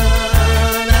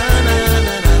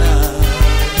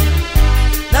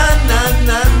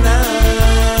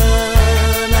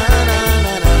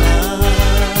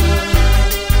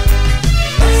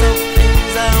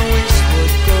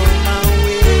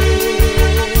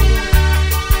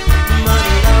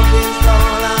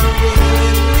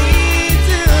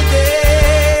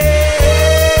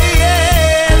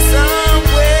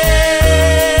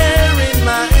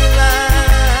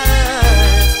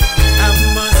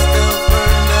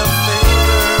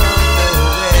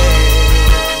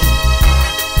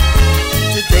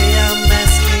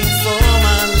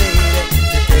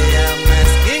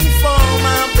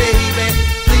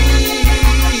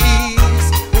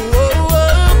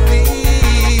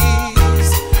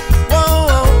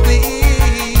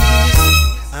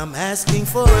 Asking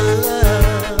for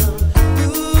love,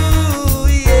 ooh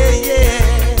yeah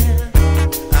yeah.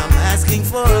 I'm asking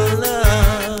for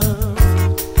love,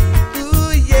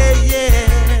 ooh yeah yeah.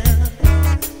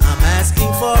 I'm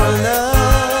asking for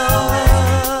love,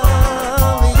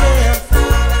 yeah.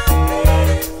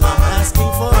 I'm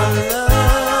asking for love,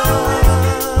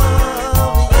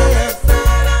 yeah.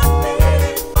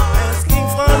 I'm asking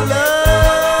for love.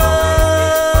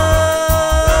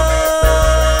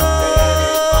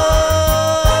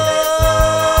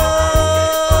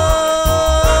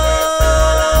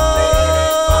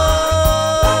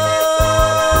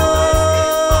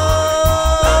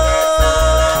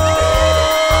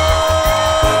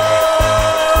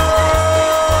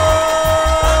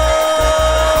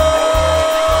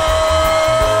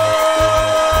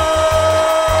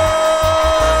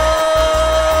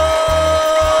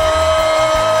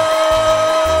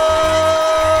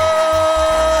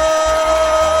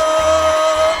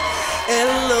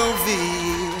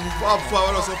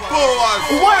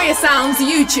 Warriorz Soundz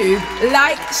YouTube.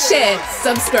 Like, share,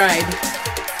 subscribe.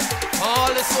 All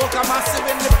the soca massive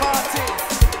in the party.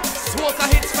 Soca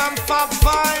hits from Fab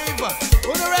 5.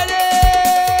 Who's ready?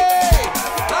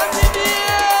 Hands in the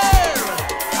air.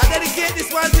 I dedicate this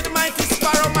one to the mighty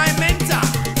Sparrow, my mentor.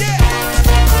 Yeah.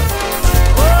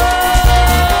 Oh.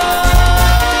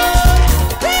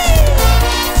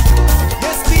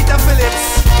 Yes, Peter Phillips.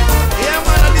 Yeah,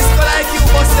 man, a disco like you,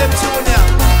 bust them junior.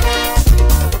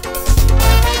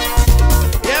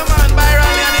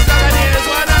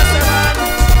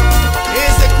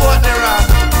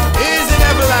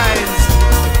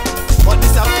 But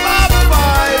this a Fab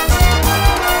 5.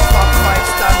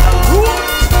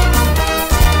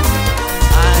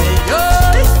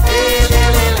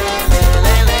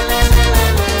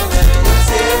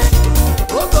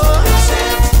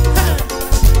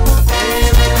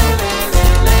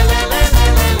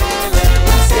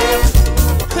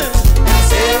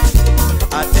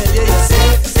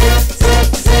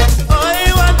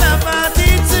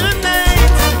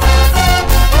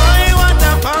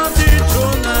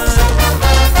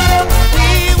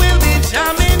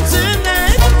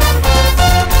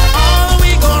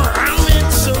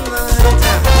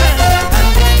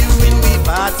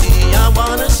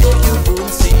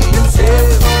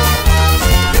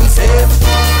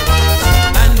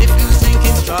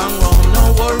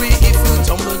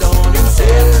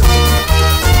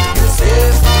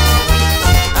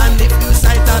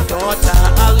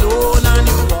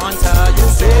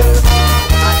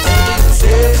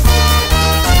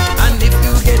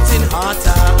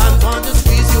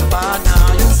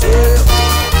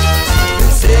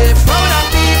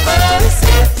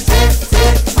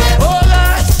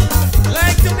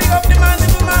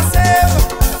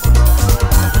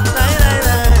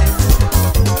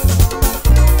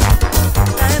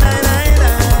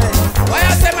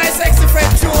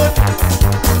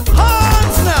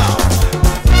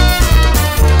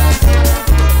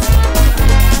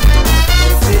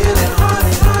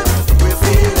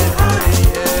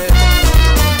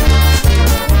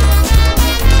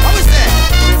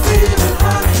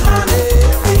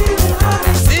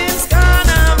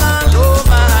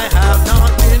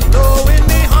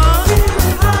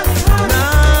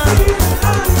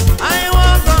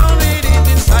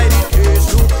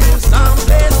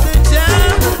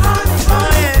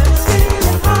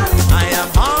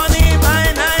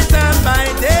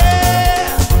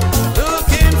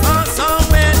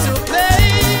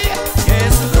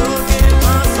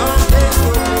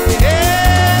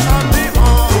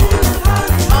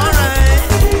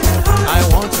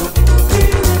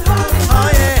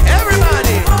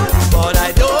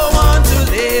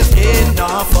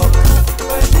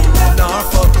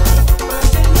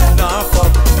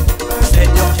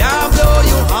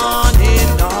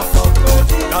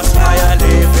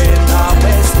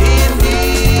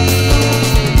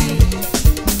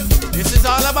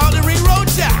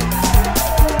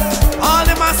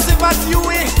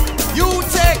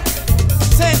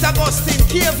 St. Augustine,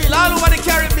 Caeville, all over the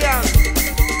Caribbean.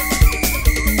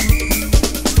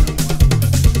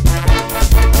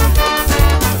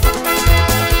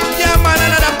 Yeah, man,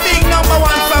 another big number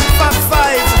one from Fab 5.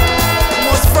 The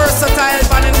most versatile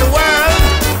band in the world.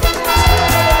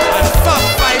 And Fab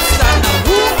 5 stand up.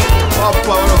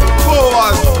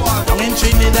 I'm in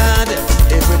Trinidad,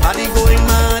 everybody going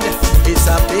mad. It's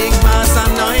a big mass of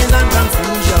noise and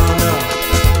confusion.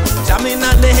 Jamming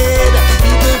on the head,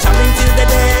 people jamming till they're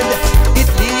dead. It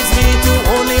leads me to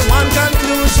only one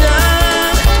conclusion.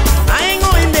 I ain't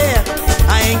going there,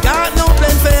 I ain't got no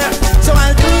plan fair. So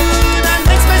I'll do the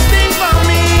next best thing for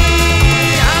me.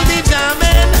 I'll be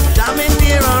jamming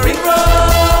near on Ring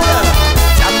Road.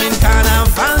 Jamming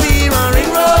Carnival near on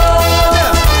Ring Road.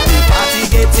 The party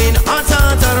getting hot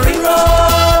on Ring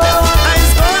Road. I'm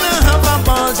gonna have a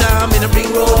ball jam in the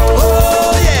Ring Road.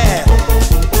 Oh yeah.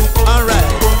 Alright.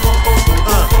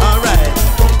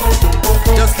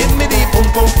 Just give me the boom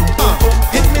boom,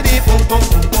 give me the boom boom,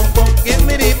 give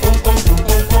me the boom boom.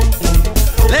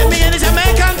 Let me hear the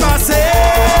Jamaican bossy.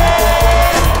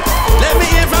 Let me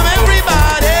hear from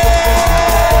everybody.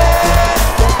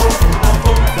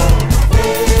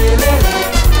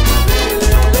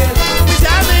 We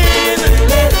jamming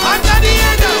under the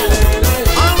air now,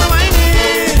 all we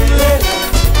whining,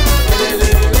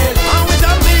 all we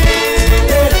jumping.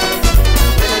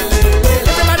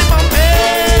 Everybody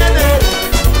pumping.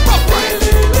 Rough ride.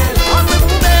 On we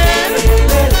moving.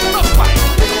 Rough ride.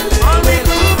 On we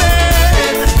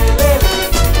grooving.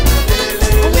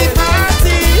 We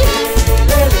party.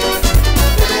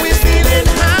 We feeling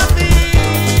happy.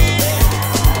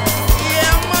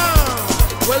 Yeah, man.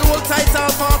 Well, hold tight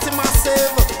our party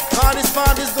massive. God, this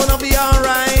party's gonna be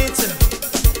alright.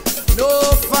 No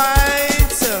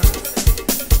fight.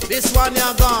 This one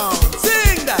you're gone.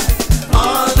 Sing that.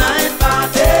 All night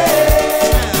party.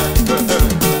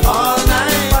 All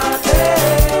night party.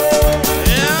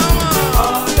 Yeah, man.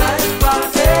 All night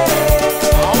party.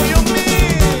 How you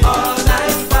mean? All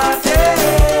night party.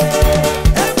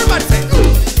 Everybody say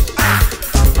ooh, ah,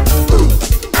 ooh,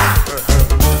 ah,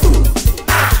 ooh,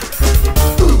 ah,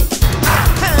 ooh, ah.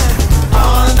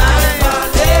 All night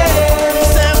party.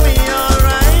 Say we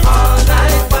alright. All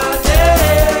night party.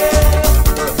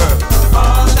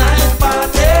 All night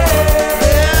party.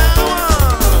 Yeah, man.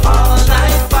 All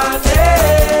night party.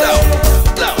 Low,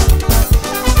 low.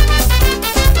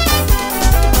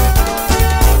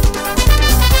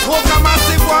 Soca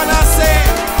massive one I say.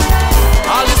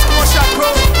 All this Scotia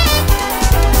crew.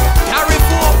 Carry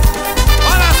forth.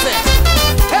 All I say.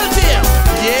 LTM.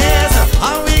 Yes.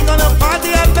 How we gonna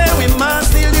party up there? We must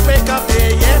still the break up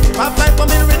there, yeah. Pop like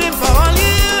coming rhythm for all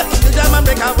you. The jam and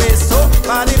break away. So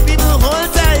party people hold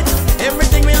tight.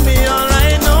 Everything will be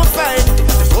alright, no fight.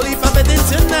 There's holy puppet in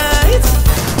tonight.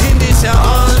 In this year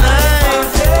all night.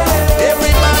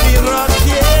 Everybody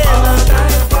rocking.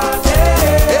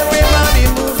 Everybody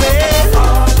moving.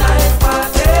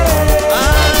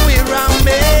 And we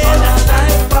ramming.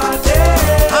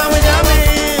 And we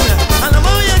jamming. I love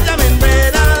how you jamming,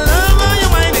 bread. I love how you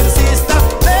whining, sister.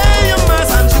 Play your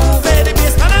mass and juve. The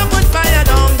bass gonna put fire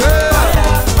down, girl.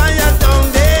 Fire down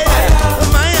there.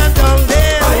 Fire down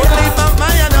there. Holy pop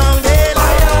fire down there.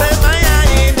 Play fire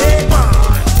in there.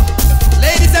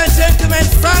 Ladies and gentlemen,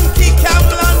 Frankie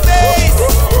Campbell on bass.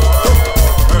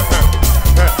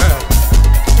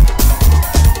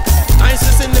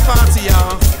 Nicest in the party,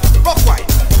 y'all. Rock white,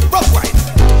 rock white.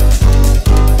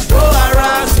 Go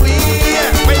around we.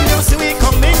 When you see we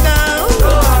coming down. Go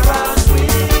around we.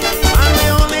 And we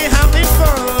only having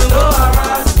fun. Go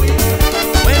around we.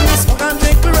 When we smoke and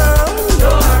drink we rum.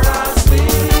 Go around we.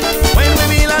 When we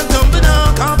wheel and tumble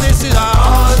down, come this is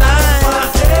all night.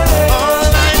 All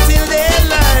night till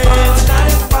daylight.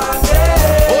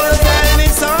 Whole time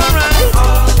it's alright.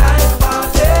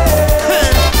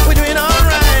 We're doing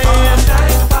alright.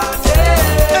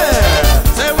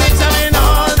 Say we jamming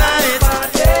all night.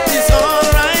 It's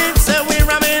alright. Say we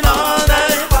ramming all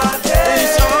night.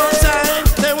 It's all time.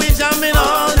 Say we jamming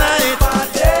all night.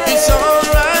 It's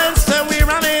alright. Say we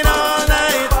ramming all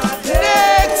night.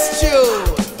 Next tune.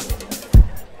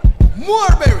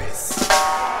 More berries.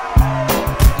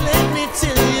 Let me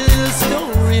tell you a little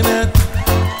story about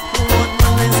what my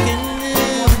legs can do.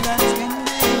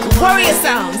 Warriorz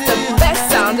Soundz, the best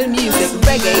sound in music,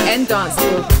 reggae and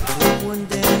dancehall. One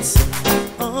dance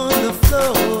on the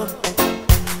floor.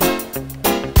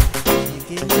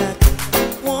 Taking back,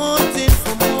 wanting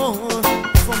for more,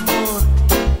 for more.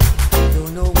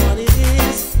 Don't know what it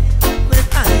is, but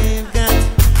I've got.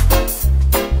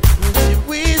 When she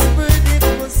whispered it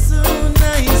was so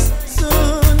nice, so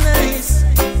nice.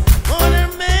 On her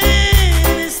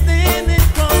man is standing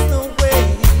across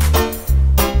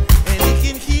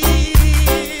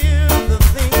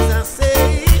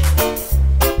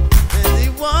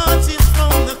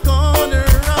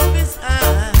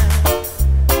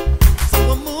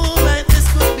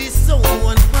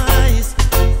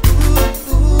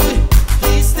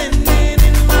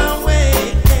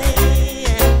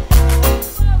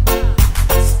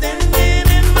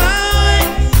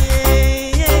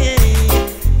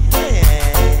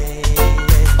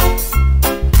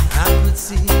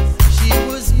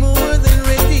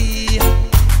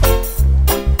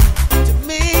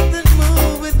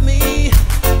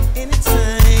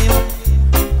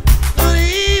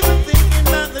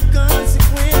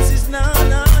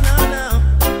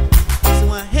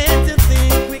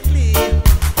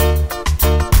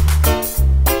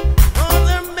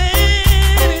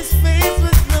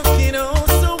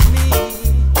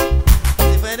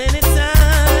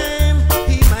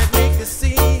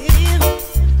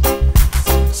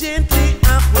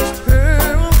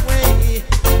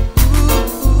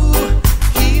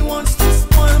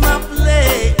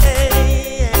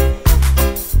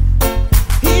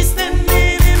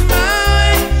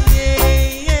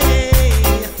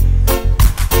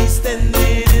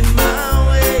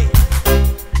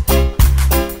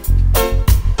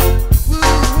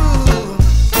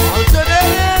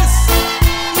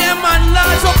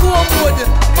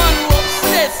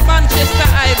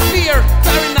Clear,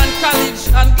 Clarendon College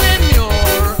and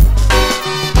Glenmure.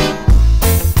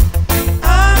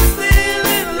 I'm still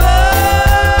in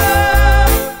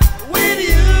love with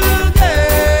you,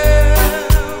 girl.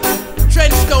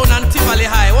 Trenchtown and Tivoli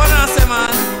High. What I say,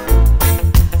 man?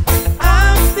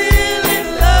 I'm still in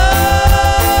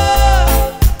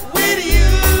love with you,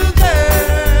 girl.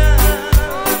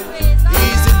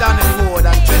 Easy Danny Ford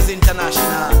and Trez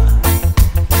International.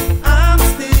 I'm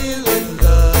still in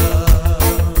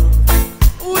love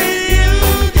with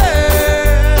you,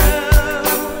 girl.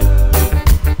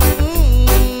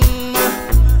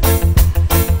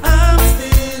 I'm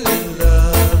still in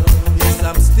love. Yes,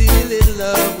 I'm still in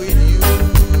love with you.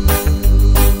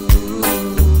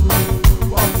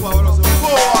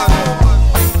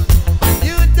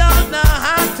 You don't know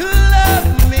how to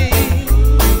love me,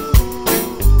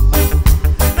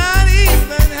 not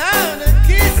even how to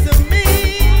kiss me.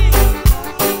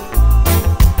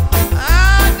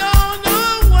 I don't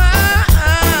know why.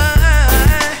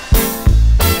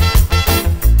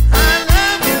 I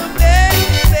love you,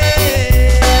 baby.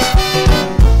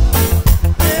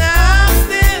 And I'm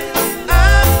still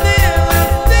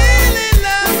in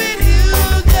love with you,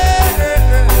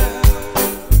 girl.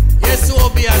 Yes,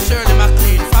 Obi and Shirley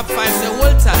MacLean. Fab Five say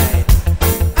hold tight.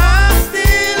 I'm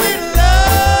still in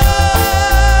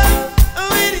love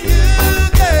with you,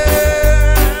 girl.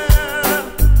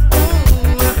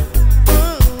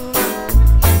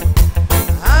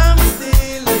 I'm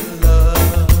still in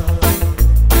love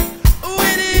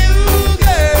with you,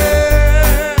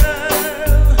 girl.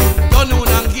 Donoon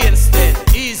and Gainstead.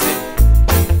 Easy.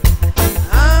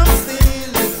 I'm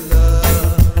still in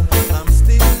love. I'm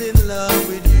still in love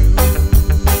with you.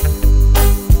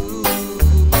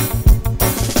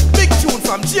 Big tune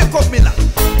from Jacob Miller.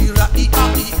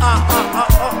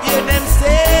 Hear them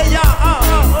say,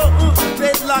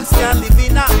 dreadlocks can't live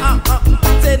in a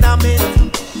tenement.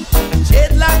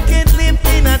 Dreadlock can't live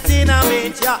in a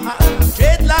tenement, yeah.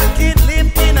 Dreadlock can't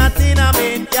live in a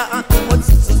tenement, yeah. Too much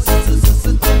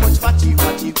watchy, too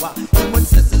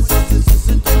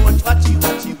much watchy,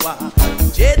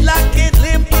 Dreadlock can't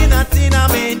live in a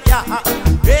tenement, yeah.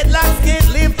 Dreadlocks can't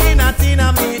live in a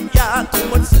tenement, yeah. Too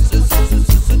much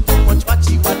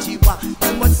watchy,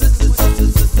 too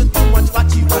much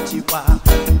watchy,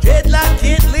 Dreadlock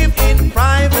can't live in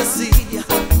privacy.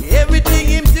 Everything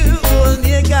him do, all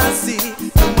nigga see.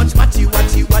 Too much watchy, too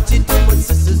much watchy,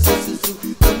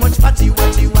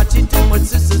 too much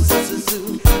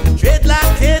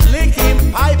Dreadlock can't lick him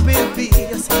piping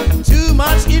beers. Too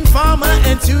much informer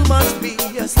and too much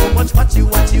BS. Too much watchy, too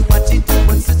much watchy, too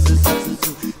much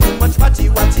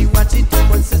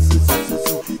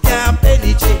can't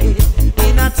penetrate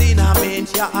in a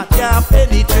tenement, yeah. Can't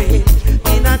penetrate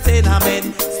in a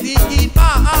tenement. Sneaky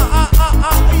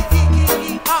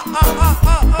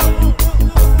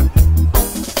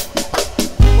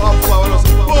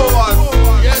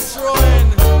Yes, Rowan.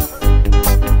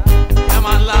 Yeah,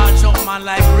 man, large up man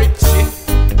like Richie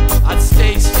at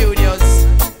Stage Studios.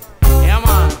 Yeah,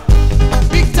 man.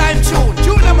 Big time tune.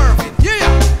 Junior Mervin.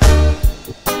 Yeah.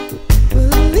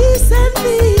 police and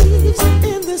thieves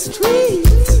in the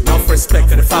streets. Enough respect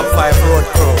to the Fab Five Road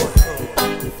Crew.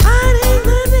 Hiding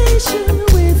the nation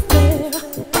with their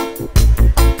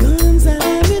guns and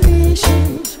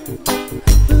ammunition.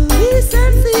 Police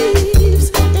and thieves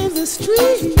in the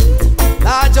street,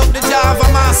 Large up the Java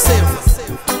Massive.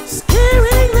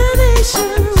 scaring the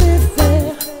nation with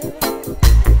their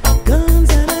guns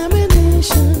and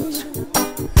ammunition.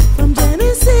 From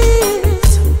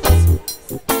Genesis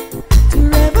to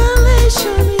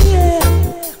Revelation, yeah.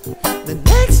 The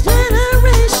next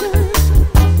generation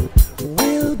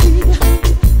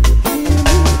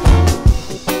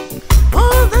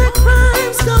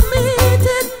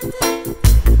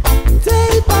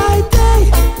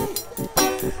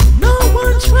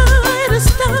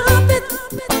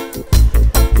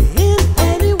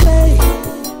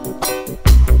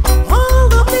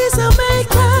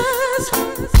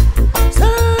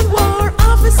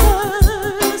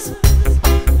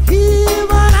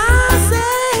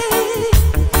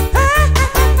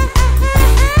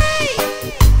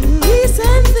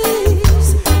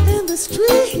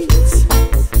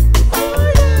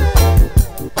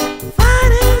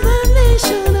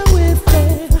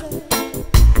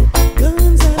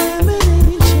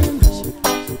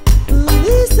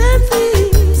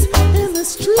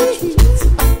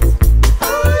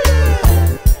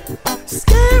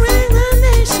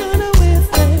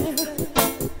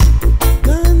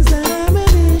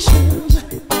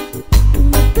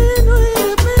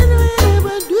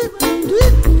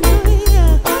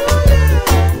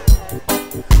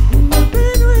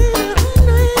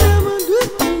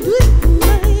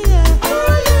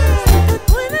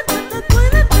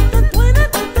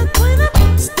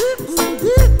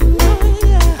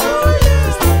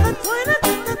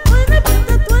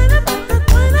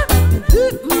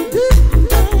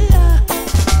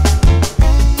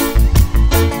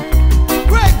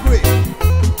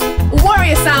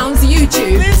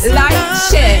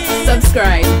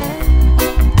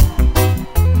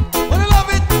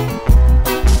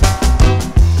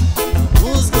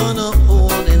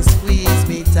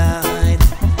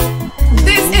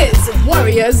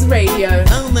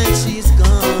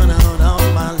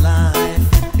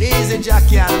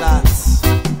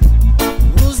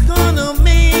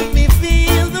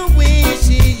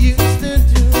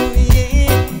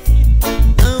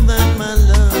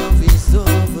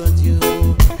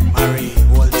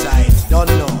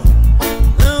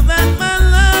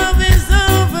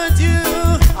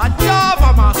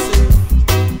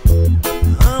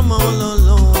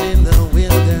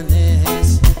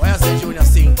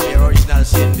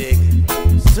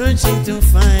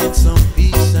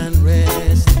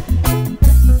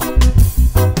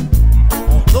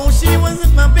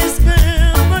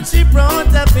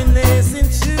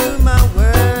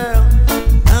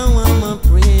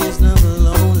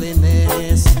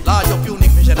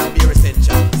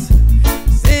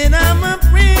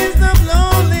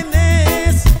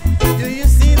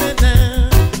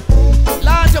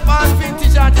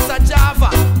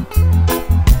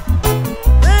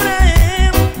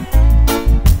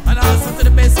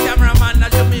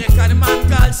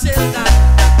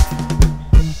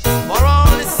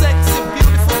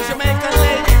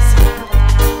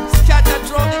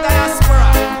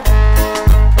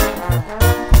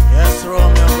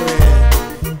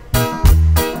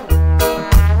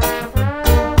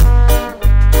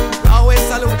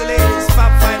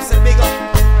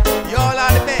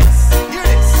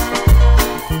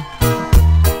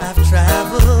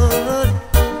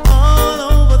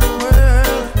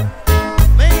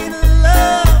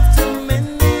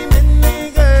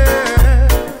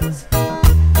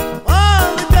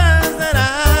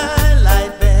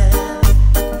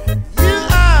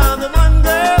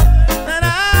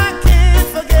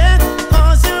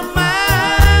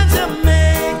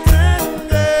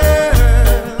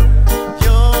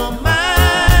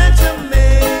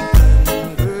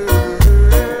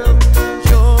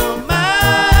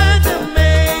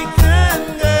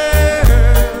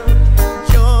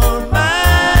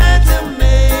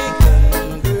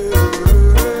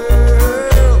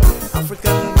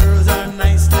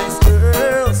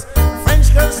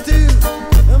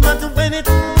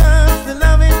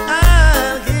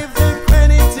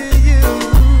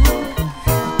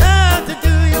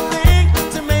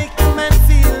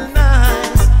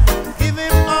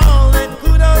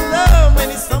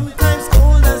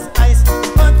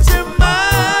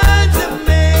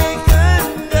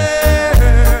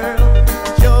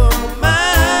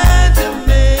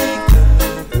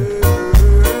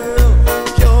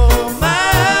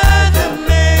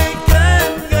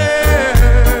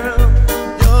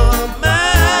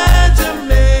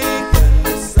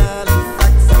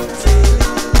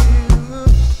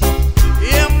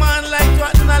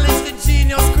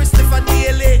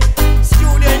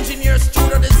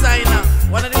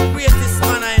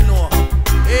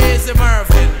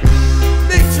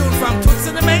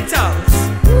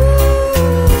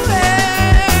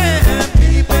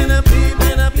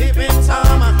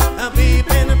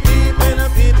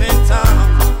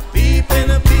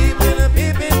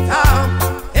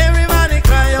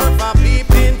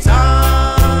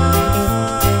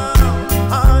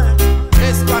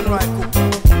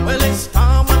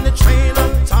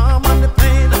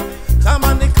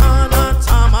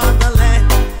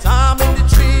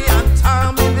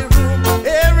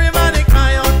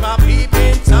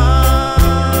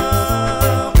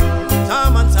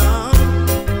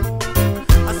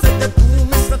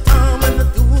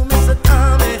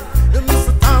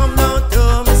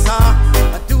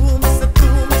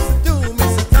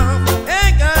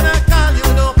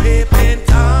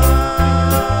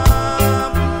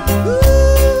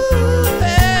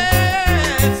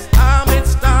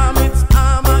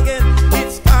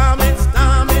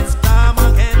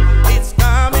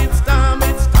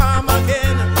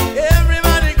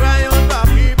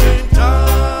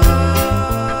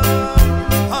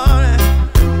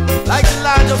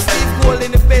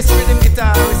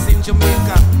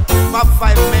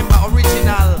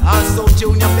original, also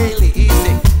Junior Bailey,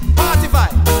 easy. Party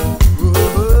vibe.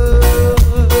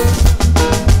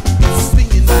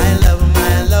 Swinging my love,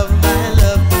 my love, my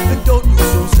love. And don't look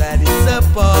so sad, it's a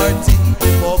party.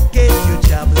 Forget your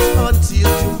troubles until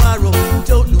tomorrow.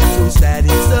 Don't look so sad,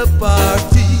 it's a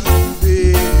party,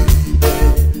 baby.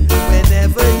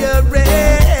 Whenever you're ready.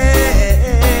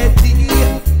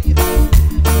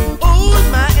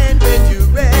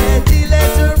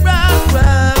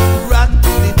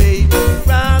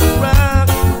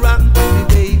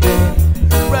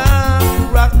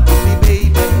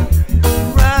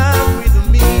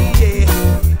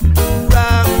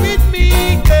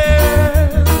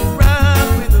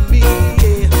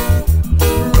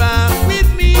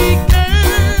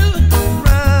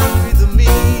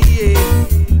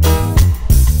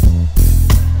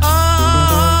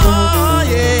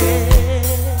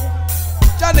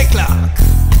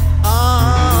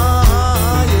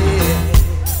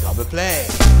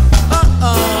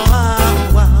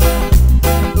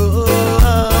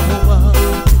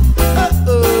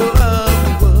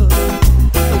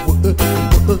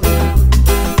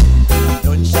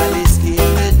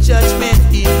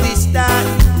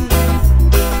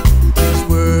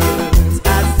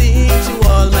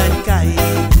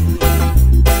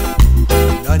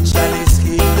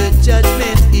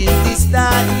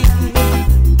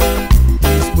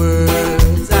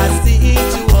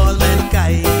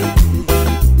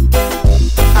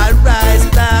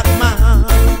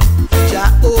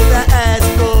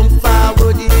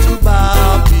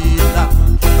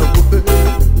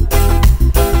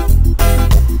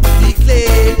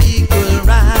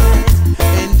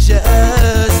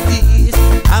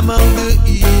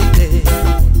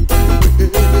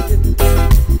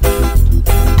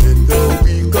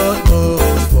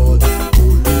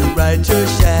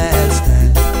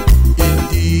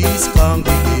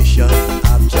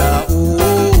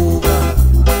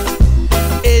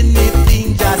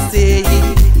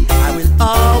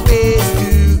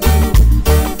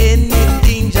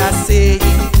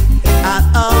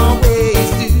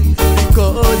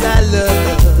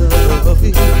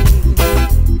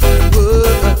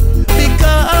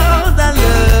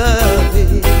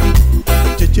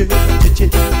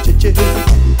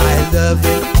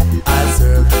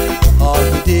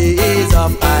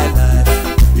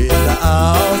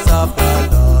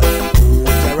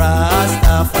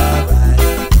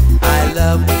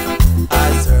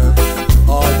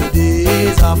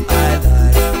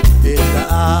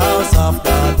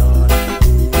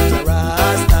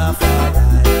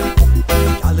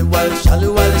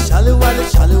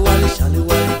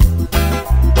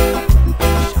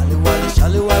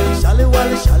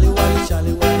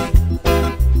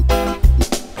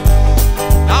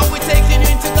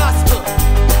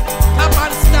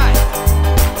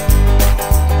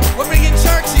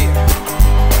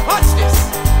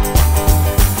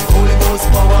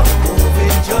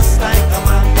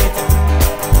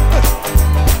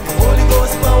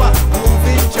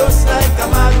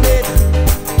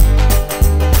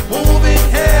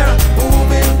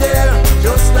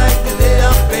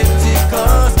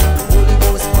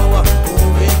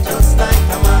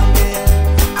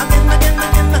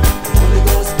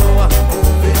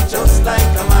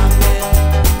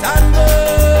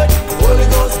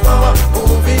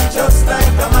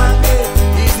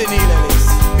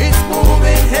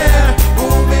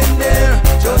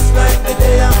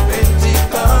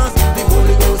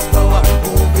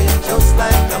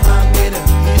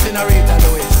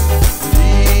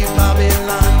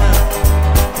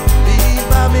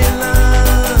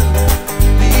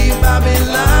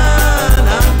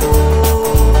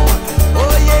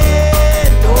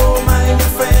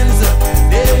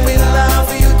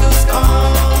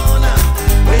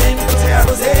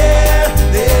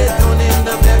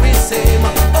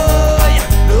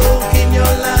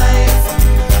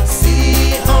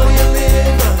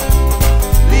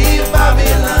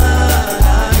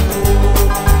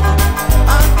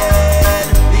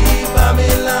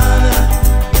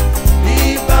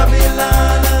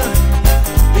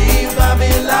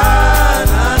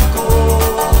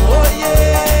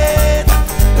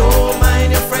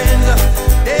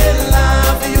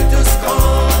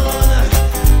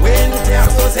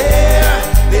 Jose.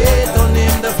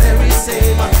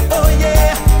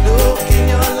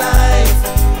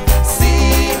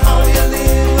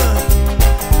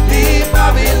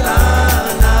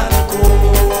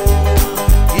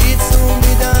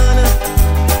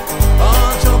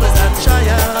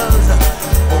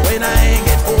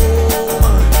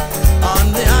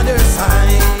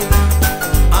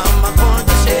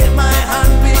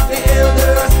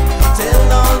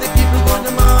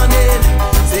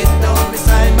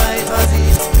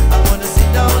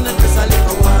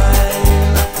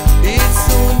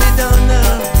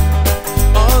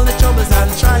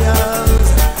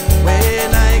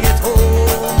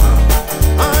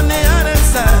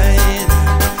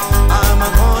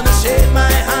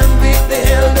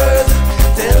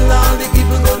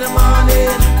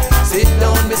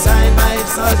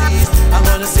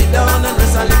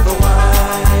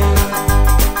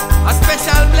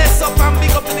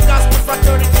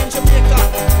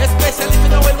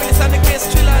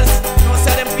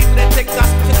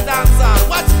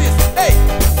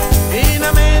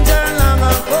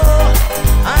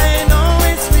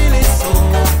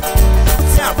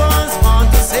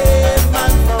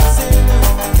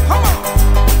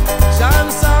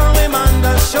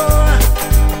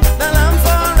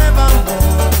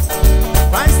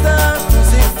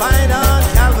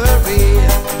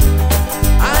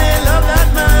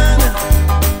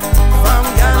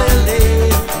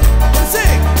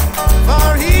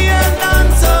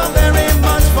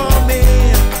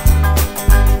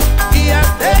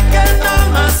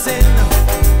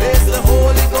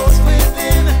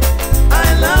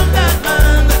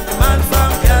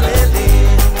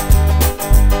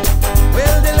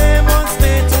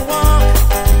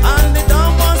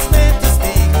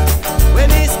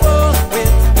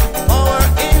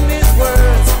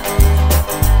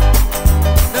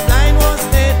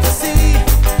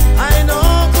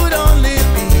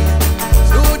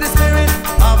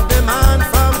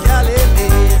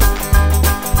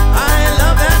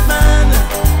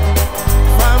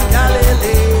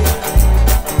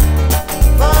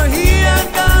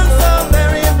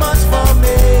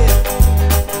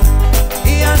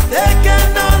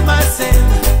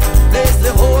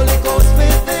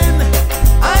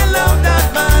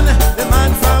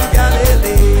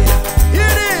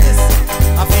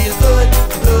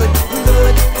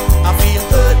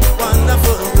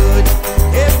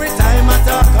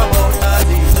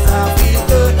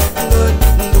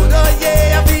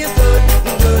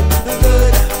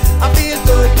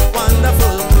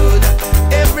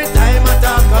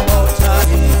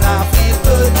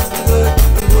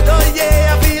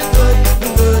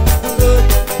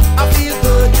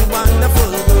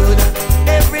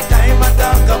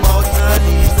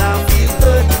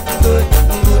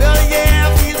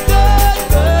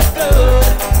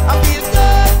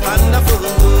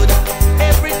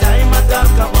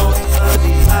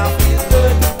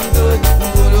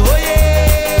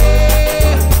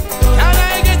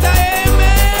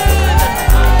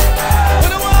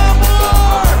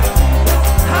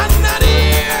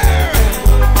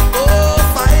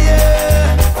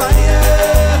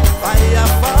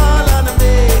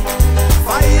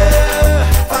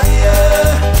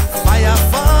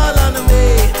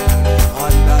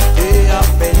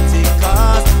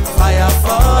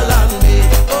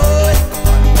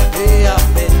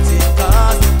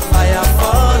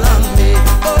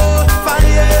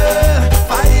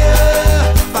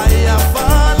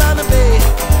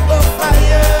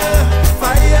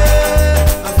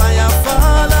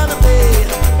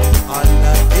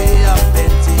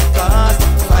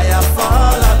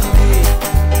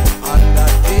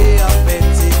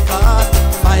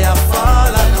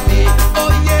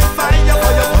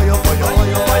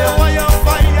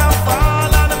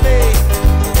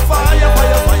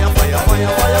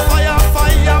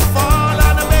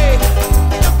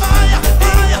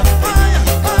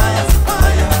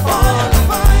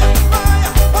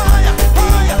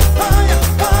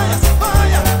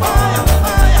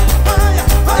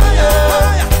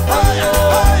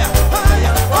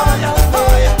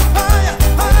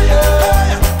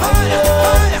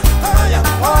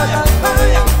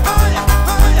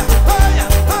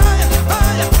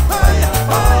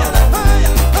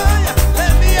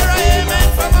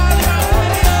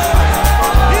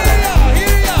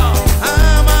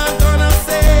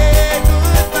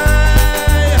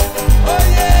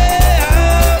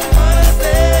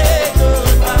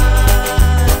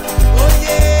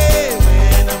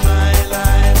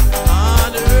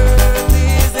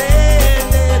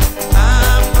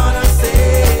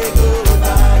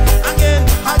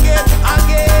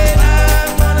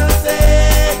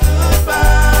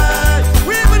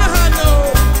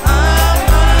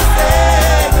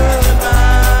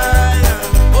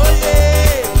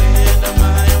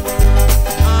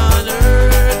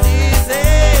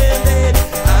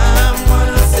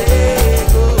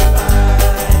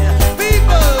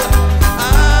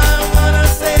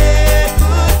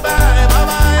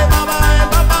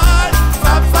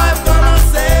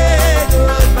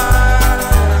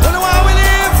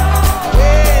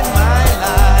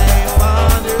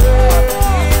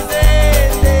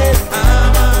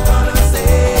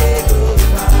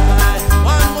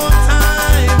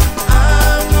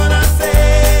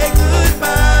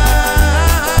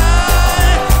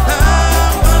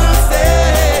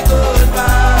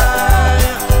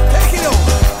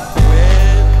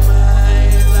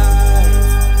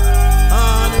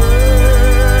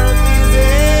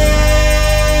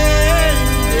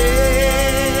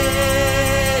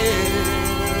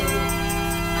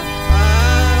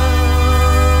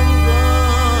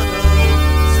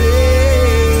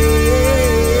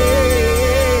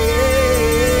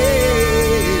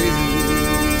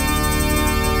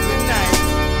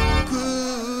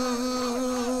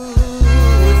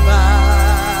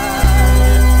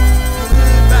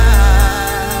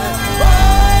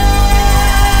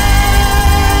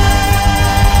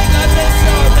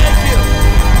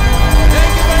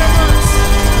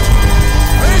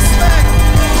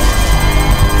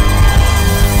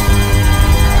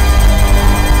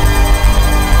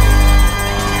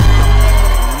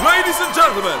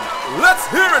 let's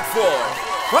hear it for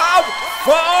Fab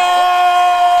Five!